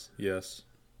walk-ins, yes.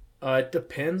 It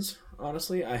depends,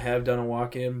 honestly. I have done a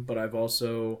walk-in, but I've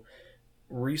also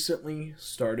recently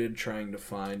started trying to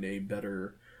find a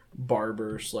better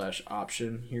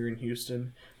barber/option here in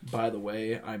Houston. By the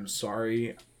way, I'm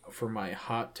sorry for my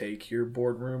hot take here,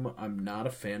 boardroom. I'm not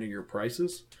a fan of your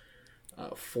prices.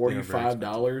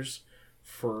 $45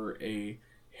 for a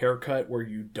haircut where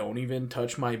you don't even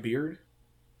touch my beard.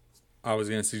 I was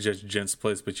going to suggest Gents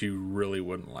Place, but you really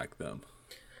wouldn't like them.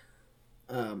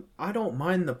 I don't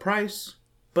mind the price,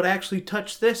 but actually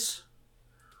touch this.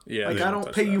 Yeah, like I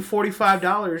don't pay you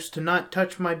 $45 to not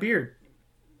touch my beard.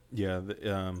 Yeah,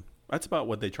 that's about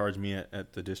what they charge me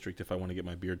at the district if I want to get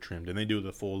my beard trimmed, and they do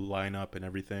the full lineup and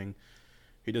everything.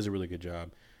 He does a really good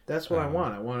job. That's what I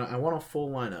want. I want a full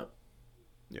lineup.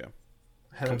 Yeah,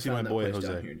 Haven't found that place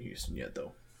down here in Houston yet,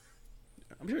 though.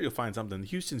 I'm sure you'll find something.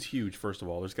 Houston's huge. First of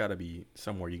all, there's got to be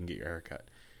somewhere you can get your haircut.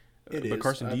 It is.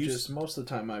 Carson, most of the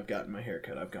time I've gotten my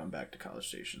haircut, I've gone back to College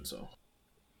Station. So.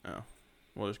 Oh,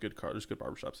 well, there's good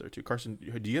barbershops there too. Carson,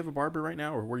 do you have a barber right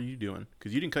now, or what are you doing?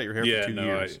 Because you didn't cut your hair for 2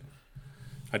 years.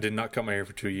 I did not cut my hair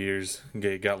for 2 years.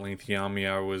 It got lengthy on me.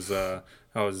 I was a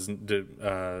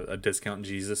discount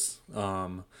Jesus.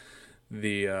 I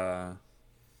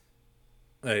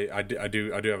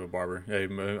do have a barber.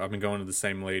 I've been going to the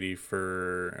same lady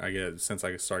since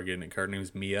I started getting it. Her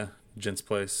name's Mia. Gents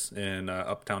Place in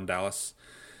Uptown Dallas.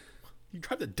 You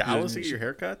drive to Dallas to get your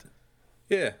haircut?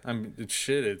 Yeah,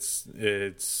 it's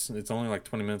only like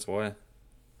 20 minutes away.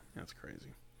 That's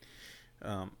crazy.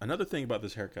 Another thing about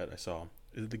this haircut I saw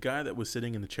is the guy that was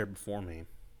sitting in the chair before me,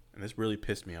 and this really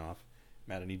pissed me off.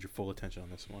 Matt, I need your full attention on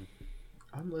this one.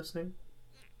 I'm listening.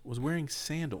 Was wearing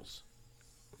sandals,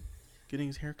 getting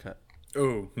his haircut.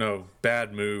 Oh no!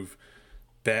 Bad move.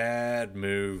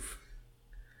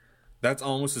 That's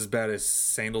almost as bad as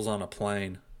sandals on a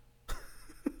plane.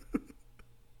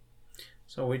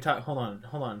 So we talk. Hold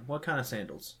on. What kind of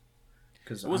sandals?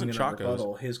 Because it wasn't Chacos.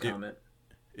 Rebuttal his comment.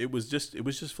 It was just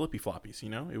flippy floppies.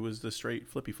 It was the straight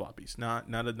flippy floppies.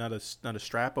 Not a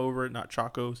strap over it. Not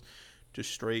Chacos.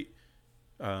 Just straight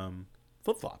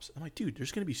flip flops. I'm like, dude,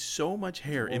 there's gonna be so much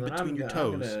hair in between your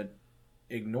toes. I'm gonna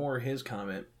ignore his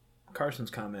comment, Carson's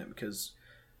comment, because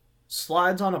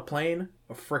slides on a plane,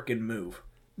 a frickin' move.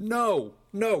 No,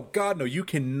 God, no! You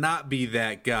cannot be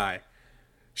that guy.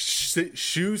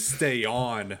 Shoes stay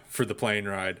on for the plane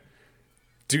ride.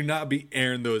 Do not be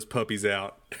airing those puppies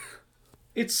out.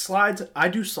 It's slides. I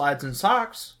do slides and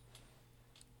socks.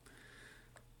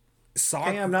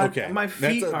 Hey, I'm not. Okay, my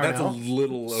feet are that's a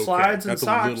little okay. Slides and that's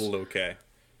socks. a little okay.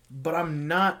 But I'm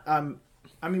not.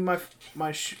 I mean,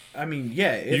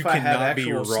 yeah. If I have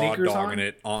actual sneakers on, you cannot be raw dogging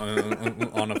it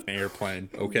on an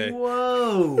airplane. Okay.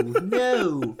 Whoa,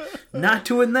 no, not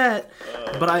doing that.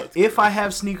 But if I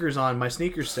have sneakers on, my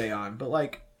sneakers stay on. But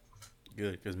like,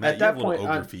 good, because Matt, at that you have point,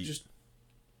 ogre feet. Just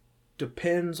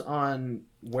depends on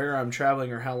where I'm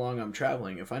traveling or how long I'm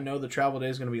traveling. If I know the travel day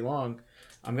is going to be long,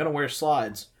 I'm going to wear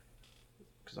slides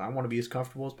because I want to be as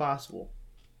comfortable as possible.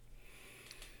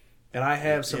 And I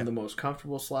have some of the most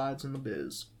comfortable slides in the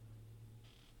biz.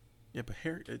 Yeah, but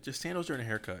just sandals during a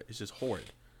haircut is just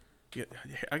horrid.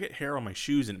 I get hair on my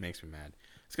shoes and it makes me mad.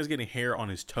 This guy's getting hair on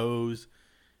his toes.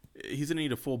 He's gonna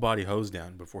need a full body hose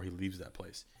down before he leaves that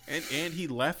place. And he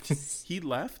left. He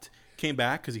left. Came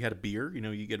back because he had a beer.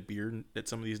 You get a beer at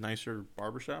some of these nicer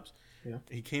barbershops. Yeah.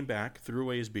 He came back, threw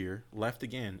away his beer, left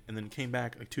again, and then came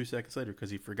back like 2 seconds later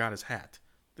because he forgot his hat.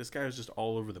 This guy was just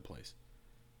all over the place.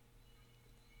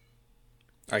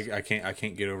 I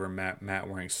can't get over Matt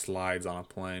wearing slides on a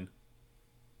plane.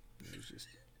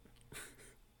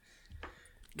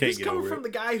 This coming from the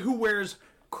guy who wears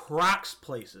Crocs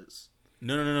places.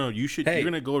 No. You're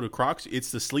gonna go to Crocs.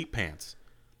 It's the sleep pants.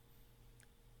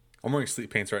 I'm wearing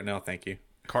sleep pants right now. Thank you.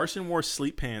 Carson wore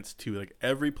sleep pants to like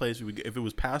every place we would. If it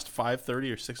was past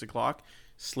 5:30 or 6 o'clock,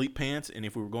 sleep pants. And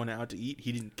if we were going out to eat,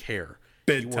 he didn't care.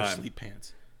 Bedtime. He wore sleep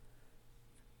pants.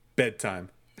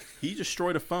 Bedtime. He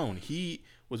destroyed a phone. He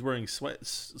was wearing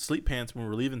sleep pants when we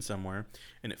were leaving somewhere,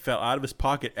 and it fell out of his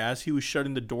pocket as he was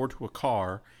shutting the door to a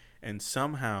car, and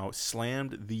somehow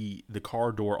slammed the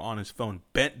car door on his phone,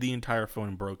 bent the entire phone,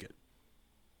 and broke it.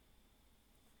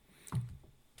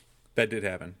 That did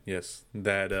happen. Yes,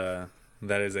 that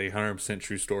is 100%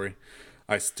 true story.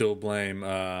 I still blame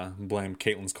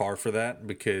Caitlin's car for that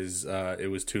because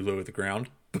it was too low to the ground.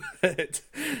 But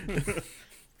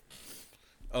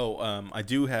I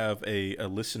do have a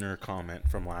listener comment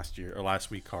from last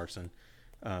week, Carson.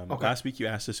 Okay. Last week you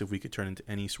asked us if we could turn into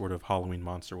any sort of Halloween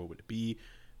monster. What would it be?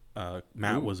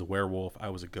 Matt was a werewolf. I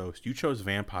was a ghost. You chose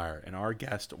vampire, and our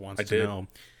guest wants to know: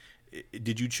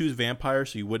 did you choose vampire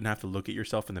so you wouldn't have to look at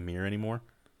yourself in the mirror anymore?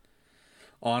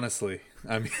 Honestly,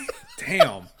 I mean,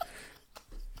 damn,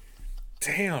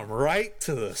 right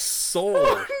to the soul.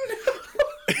 Oh,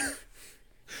 no.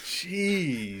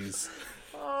 Jeez.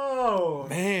 Oh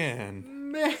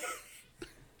man.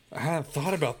 I hadn't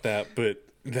thought about that, but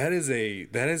that's a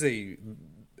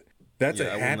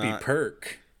happy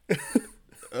perk.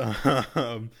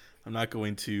 I'm not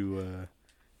going to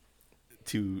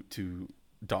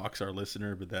dox our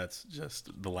listener, but that's just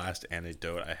the last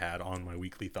anecdote I had on my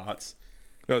weekly thoughts.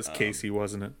 That was Casey,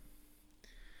 wasn't it?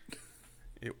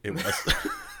 It was.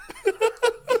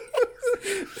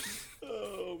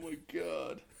 Oh my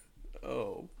god.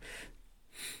 Oh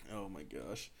my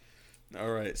gosh.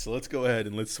 All right, so let's go ahead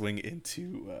and let's swing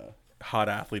into hot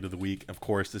athlete of the week. Of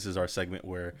course, this is our segment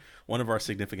where one of our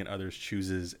significant others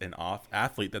chooses an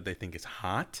athlete that they think is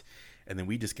hot, and then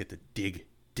we just get to dig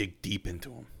deep into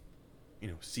them.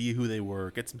 See who they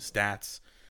were, get some stats.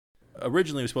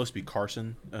 Originally, it was supposed to be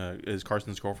Carson,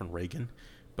 Carson's girlfriend Reagan,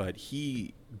 but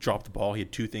he dropped the ball. He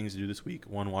had two things to do this week: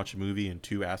 one, watch a movie, and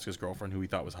two, ask his girlfriend who he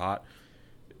thought was hot.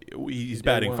 He's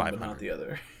batting 500. But not the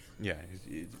other. Yeah.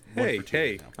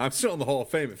 Hey, I'm still in the Hall of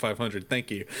Fame at 500. Thank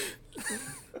you.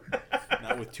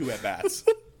 Not with 2 at bats.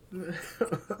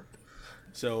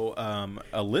 So,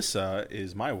 Alyssa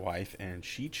is my wife, and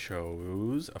she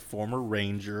chose a former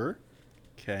Ranger.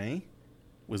 Okay.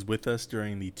 Was with us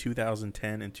during the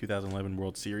 2010 and 2011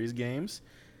 World Series games.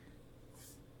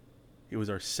 He was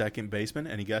our second baseman.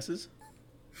 Any guesses?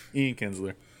 Ian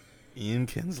Kinsler.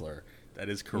 That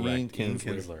is correct. Ian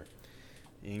Kinsler.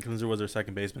 Ian Kinsler was our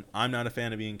second baseman. I'm not a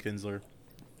fan of Ian Kinsler.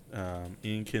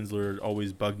 Ian Kinsler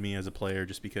always bugged me as a player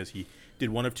just because he did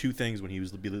one of two things when he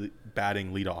was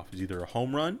batting leadoff. It was either a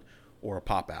home run or a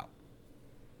pop out.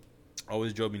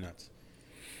 Always drove me nuts.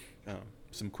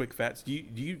 Some quick facts. Do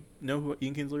you know who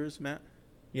Ian Kinsler is, Matt?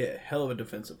 Yeah, hell of a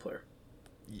defensive player.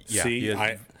 Yeah, see,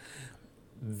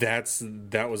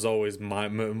 that was always my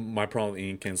problem with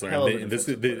Ian Kinsler. And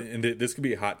this could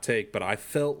be a hot take, but I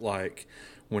felt like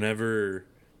whenever,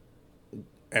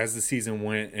 as the season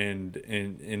went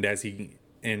and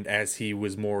as he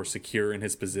was more secure in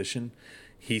his position,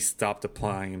 he stopped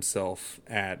applying himself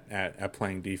at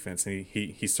playing defense, and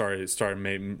he started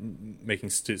making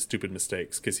stupid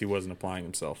mistakes because he wasn't applying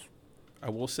himself. I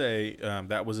will say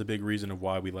that was a big reason of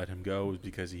why we let him go, was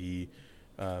because he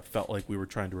felt like we were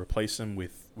trying to replace him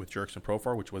with Jurickson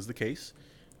Profar, which was the case,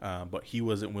 but he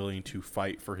wasn't willing to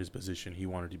fight for his position. He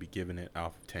wanted to be given it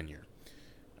off of tenure.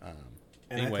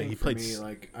 Anyway, he played. Me,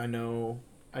 like, I know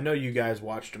you guys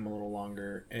watched him a little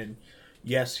longer, and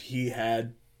yes, he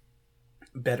had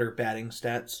better batting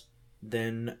stats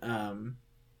than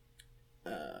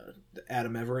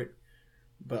Adam Everett,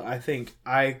 but I think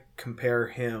I compare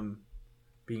him,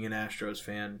 being an Astros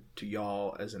fan, to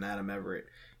y'all as an Adam Everett.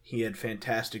 He had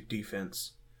fantastic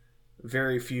defense,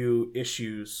 very few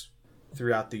issues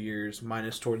throughout the years,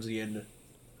 minus towards the end.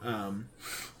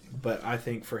 But I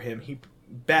think for him, he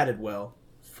batted well,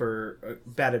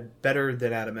 batted better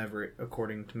than Adam Everett,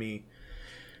 according to me.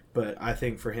 But I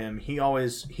think for him, he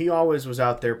always was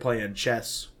out there playing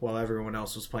chess while everyone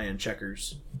else was playing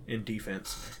checkers in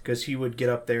defense, because he would get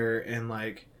up there and,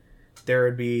 like, there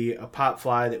would be a pop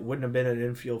fly that wouldn't have been an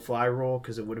infield fly rule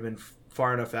because it would have been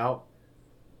far enough out,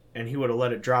 and he would have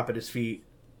let it drop at his feet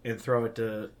and throw it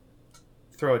to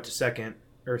second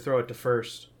or throw it to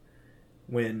first.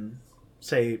 When,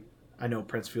 say, I know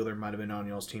Prince Fielder might have been on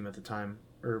y'all's team at the time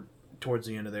or towards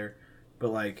the end of there,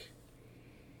 but like,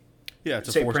 yeah,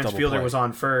 it's say Prince Fielder was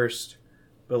on first,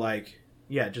 but like,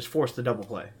 yeah, just force the double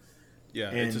play. Yeah,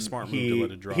 and it's a smart move to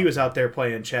let it drop. He was out there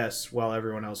playing chess while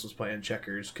everyone else was playing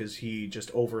checkers because he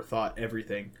just overthought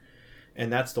everything.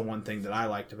 And that's the one thing that I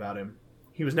liked about him.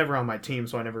 He was never on my team,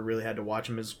 so I never really had to watch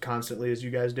him as constantly as you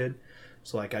guys did.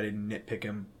 So, like, I didn't nitpick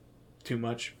him too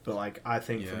much. But, like, I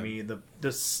think for me, the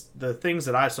things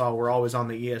that I saw were always on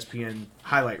the ESPN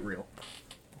highlight reel.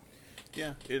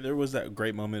 Yeah, there was that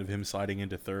great moment of him sliding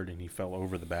into third and he fell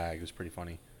over the bag. It was pretty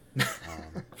funny.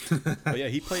 But yeah,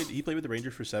 he played with the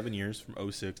Rangers for 7 years, from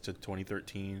 2006 to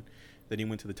 2013. Then he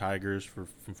went to the Tigers from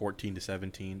 2014 to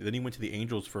 2017. Then he went to the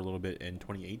Angels for a little bit in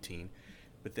 2018.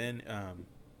 But then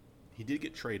he did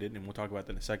get traded, and we'll talk about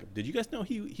that in a second. Did you guys know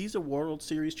he's a World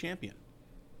Series champion?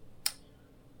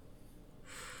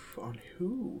 On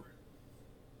who?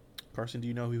 Carson, do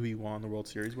you know who he won the World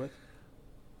Series with?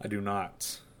 I do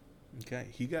not. Okay,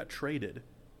 he got traded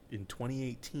in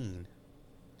 2018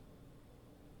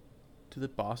 to the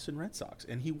Boston Red Sox,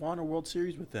 and he won a World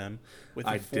Series with them with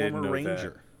a former Ranger.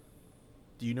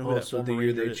 That. Do you know who that so former the year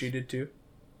Ranger they is? cheated too?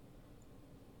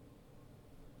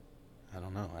 I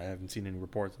don't know. I haven't seen any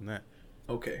reports on that.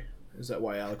 Okay. Is that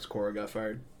why Alex Cora got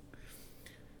fired?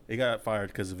 He got fired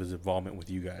because of his involvement with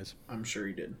you guys. I'm sure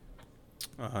he did.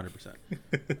 100%.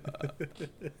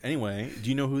 Anyway, do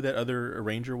you know who that other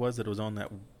Ranger was that was on that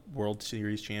World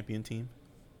Series champion team?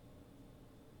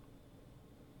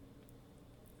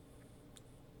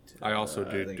 I also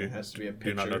I think it has to be a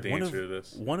do not know pitcher. the answer to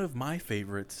this. One of my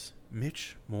favorites,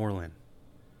 Mitch Moreland.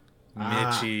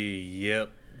 Mitchie,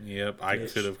 yep. I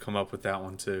Mitch. could have come up with that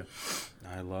one too.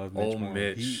 I love Mitch Old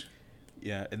Moreland. Mitch.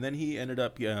 And then he ended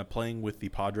up playing with the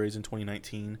Padres in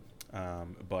 2019,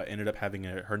 but ended up having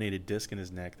a herniated disc in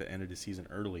his neck that ended his season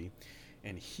early,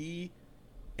 and he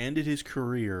ended his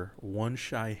career one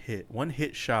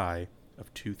hit shy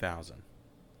of 2,000.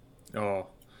 Oh,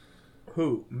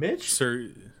 Who? Mitch?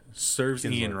 serves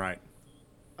Kinsler. Ian right.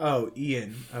 Oh,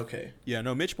 Ian. Okay. Yeah,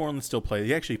 no, Mitch Moreland still plays.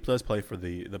 He actually does play for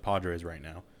the Padres right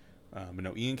now. But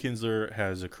no, Ian Kinsler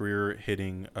has a career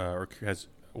hitting, or has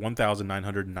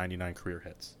 1,999 career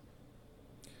hits.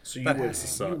 So you That has to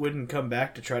suck. wouldn't come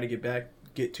back to try to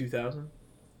get 2,000?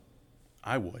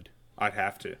 I would. I'd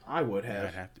have to. I would I'd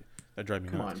have. have to. That'd drive me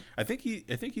Come nuts. on. I think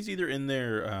he's either in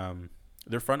their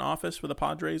front office for the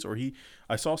Padres, or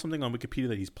I saw something on Wikipedia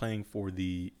that he's playing for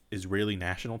the Israeli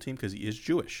national team because he is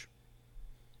Jewish.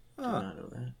 Did not know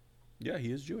that. Yeah,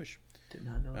 he is Jewish. Did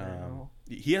not know that at all.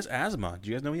 He has asthma. Do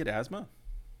you guys know he had asthma?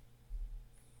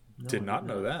 No, Did I not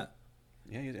didn't know that.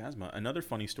 Yeah, he has asthma. Another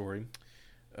funny story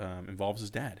involves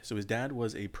his dad. So his dad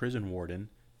was a prison warden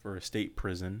for a state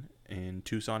prison in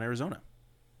Tucson, Arizona.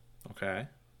 Okay.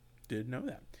 Didn't know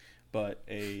that. But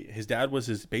his dad was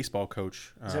his baseball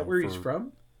coach. Is that where he's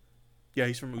from? Yeah,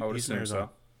 he's from I would assume Arizona.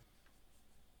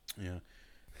 so.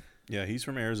 Yeah, he's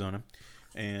from Arizona,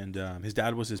 and his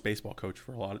dad was his baseball coach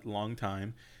for a long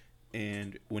time.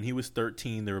 And when he was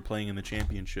 13, they were playing in the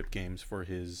championship games for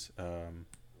his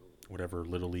whatever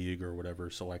little league or whatever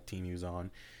select team he was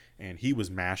on, and he was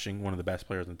mashing one of the best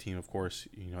players on the team. Of course,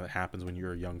 you know that happens when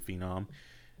you're a young phenom.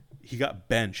 He got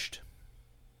benched.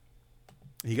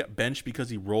 He got benched because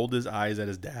he rolled his eyes at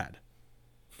his dad.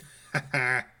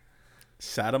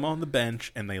 Sat him on the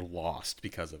bench, and they lost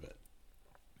because of it.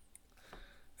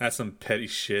 That's some petty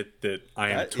shit that I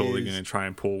am That totally is- going to try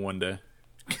and pull one day.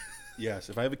 Yes,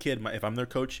 if I have a kid, if I'm their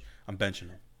coach, I'm benching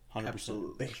him. 100%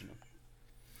 Absolutely. benching him.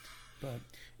 But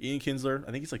Ian Kinsler,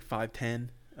 I think he's like 5'10".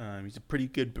 He's a pretty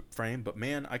good frame, but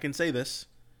man, I can say this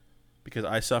because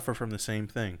I suffer from the same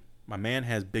thing. My man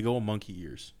has big old monkey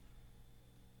ears.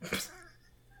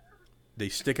 They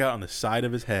stick out on the side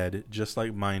of his head just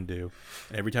like mine do.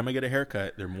 And every time I get a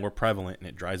haircut, they're more prevalent, and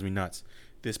it drives me nuts.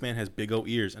 This man has big old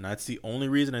ears, and that's the only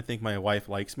reason I think my wife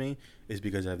likes me is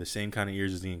because I have the same kind of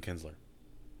ears as Ian Kinsler.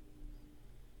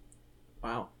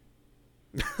 Wow.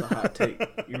 That's a hot take.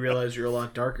 You realize you're a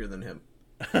lot darker than him.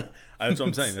 That's what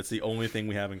I'm saying. That's the only thing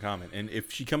we have in common. And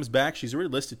if she comes back, she's already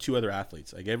listed 2 other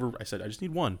athletes. I said, I just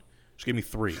need 1. She gave me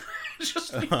 3.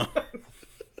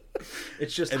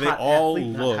 It's just And hot they all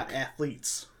athlete, not look- hot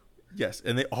athletes. Yes,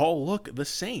 and they all look the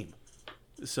same.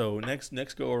 So next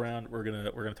go around, we're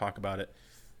gonna talk about it.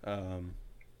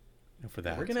 For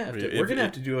that, We're gonna have If- to. We're gonna if-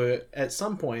 have to do it at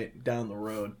some point down the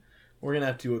road. We're gonna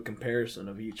have to do a comparison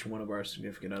of each one of our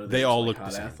significant others. They all like look hot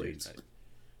the same. athletes. Dude.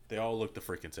 They all look the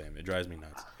freaking same. It drives me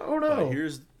nuts. Oh But no!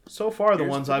 here's So far, the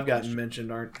here's ones the I've gotten question.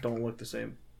 mentioned don't look the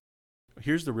same.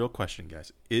 the real question,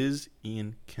 guys: is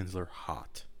Ian Kinsler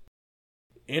hot?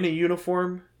 In a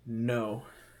uniform, no.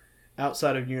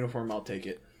 Outside of uniform, I'll take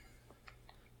it.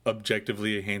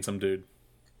 Objectively a handsome dude.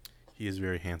 He is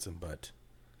very handsome, but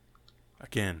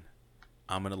again,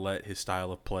 I'm gonna let his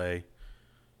style of play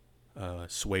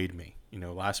swayed me. You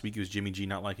know, last week it was Jimmy G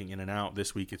not liking in and out.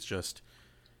 This week it's just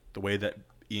the way that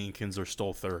Ian Kinsler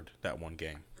stole third that one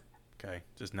game. Okay,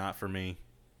 just not for me.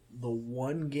 The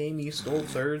one game he stole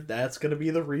third, that's gonna be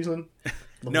the reason.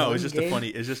 The No, one it's just game?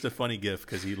 a funny gif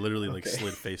because he literally like Okay.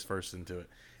 slid face first into it.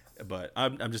 But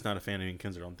I'm just not a fan of Ian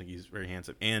Kinsler. I don't think he's very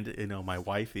handsome. And you know, my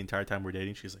wife, the entire time we're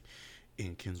dating, she's like,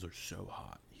 Ian Kinsler's so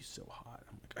hot. He's so hot.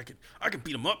 I'm like, I can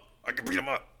beat him up. I can beat him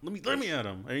up. Let me at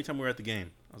him. Anytime we're at the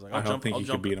game, I was like, I don't think you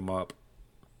could beat him up.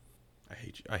 I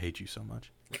hate you. I hate you so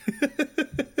much.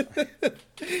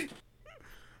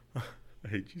 I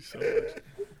hate you so much.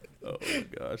 Oh my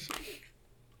gosh.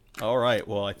 All right.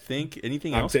 Well, I think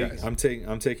anything else, guys? I'm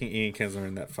taking Ian Kinsler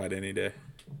in that fight any day.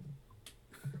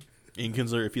 Ian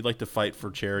Kinsler, if you'd like to fight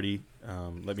for charity,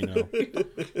 let me know.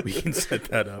 We can set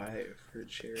that up. Fight for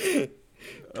charity.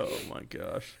 Oh my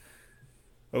gosh.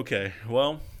 Okay,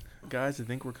 well, guys, I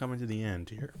think we're coming to the end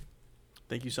here.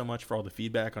 Thank you so much for all the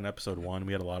feedback on episode 1.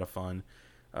 We had a lot of fun.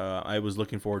 I was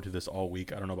looking forward to this all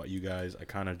week. I don't know about you guys. I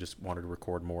kind of just wanted to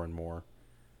record more and more.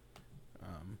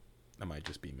 That might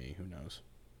just be me. Who knows?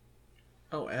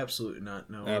 Oh, absolutely not.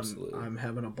 No, Absolutely. I'm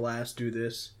having a blast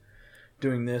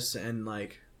doing this, and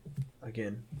like,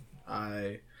 again,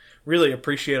 I really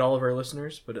appreciate all of our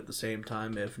listeners, but at the same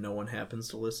time, if no one happens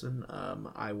to listen,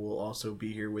 I will also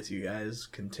be here with you guys,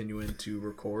 continuing to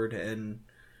record and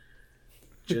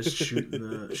just shooting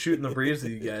the breeze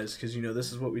with you guys, because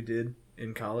this is what we did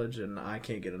in college, and I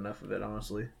can't get enough of it,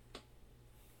 honestly.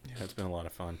 Yeah, it's been a lot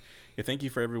of fun. Yeah, thank you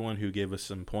for everyone who gave us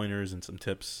some pointers and some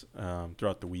tips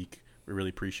throughout the week. We really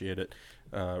appreciate it.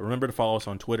 Remember to follow us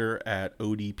on Twitter at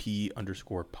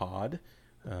ODP_pod.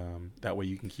 That way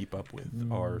you can keep up with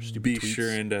our stupid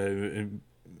tweets.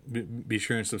 Be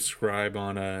sure and subscribe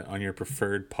on your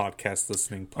preferred podcast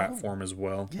listening platform as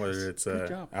well, yes, whether it's good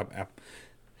job.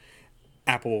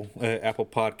 Apple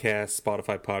Podcasts,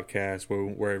 Spotify Podcasts,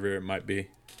 wherever it might be.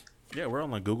 Yeah, we're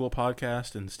on the Google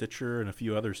Podcast and Stitcher and a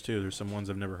few others too. There's some ones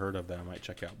I've never heard of that I might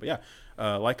check out. But yeah,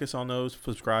 like us on those,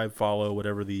 subscribe, follow,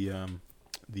 whatever the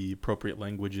appropriate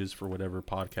language is for whatever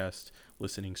podcast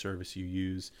listening service you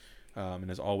use. And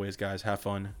as always, guys, have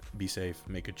fun, be safe,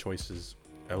 make good choices.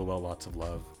 LOL, lots of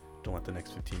love. Don't let the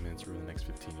next 15 minutes ruin the next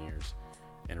 15 years.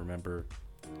 And remember,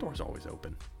 the door's always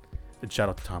open. And shout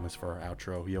out to Thomas for our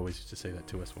outro. He always used to say that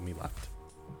to us when we left.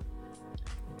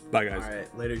 Bye, guys. All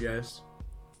right, later, guys.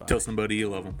 Bye. Tell somebody you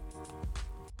love them.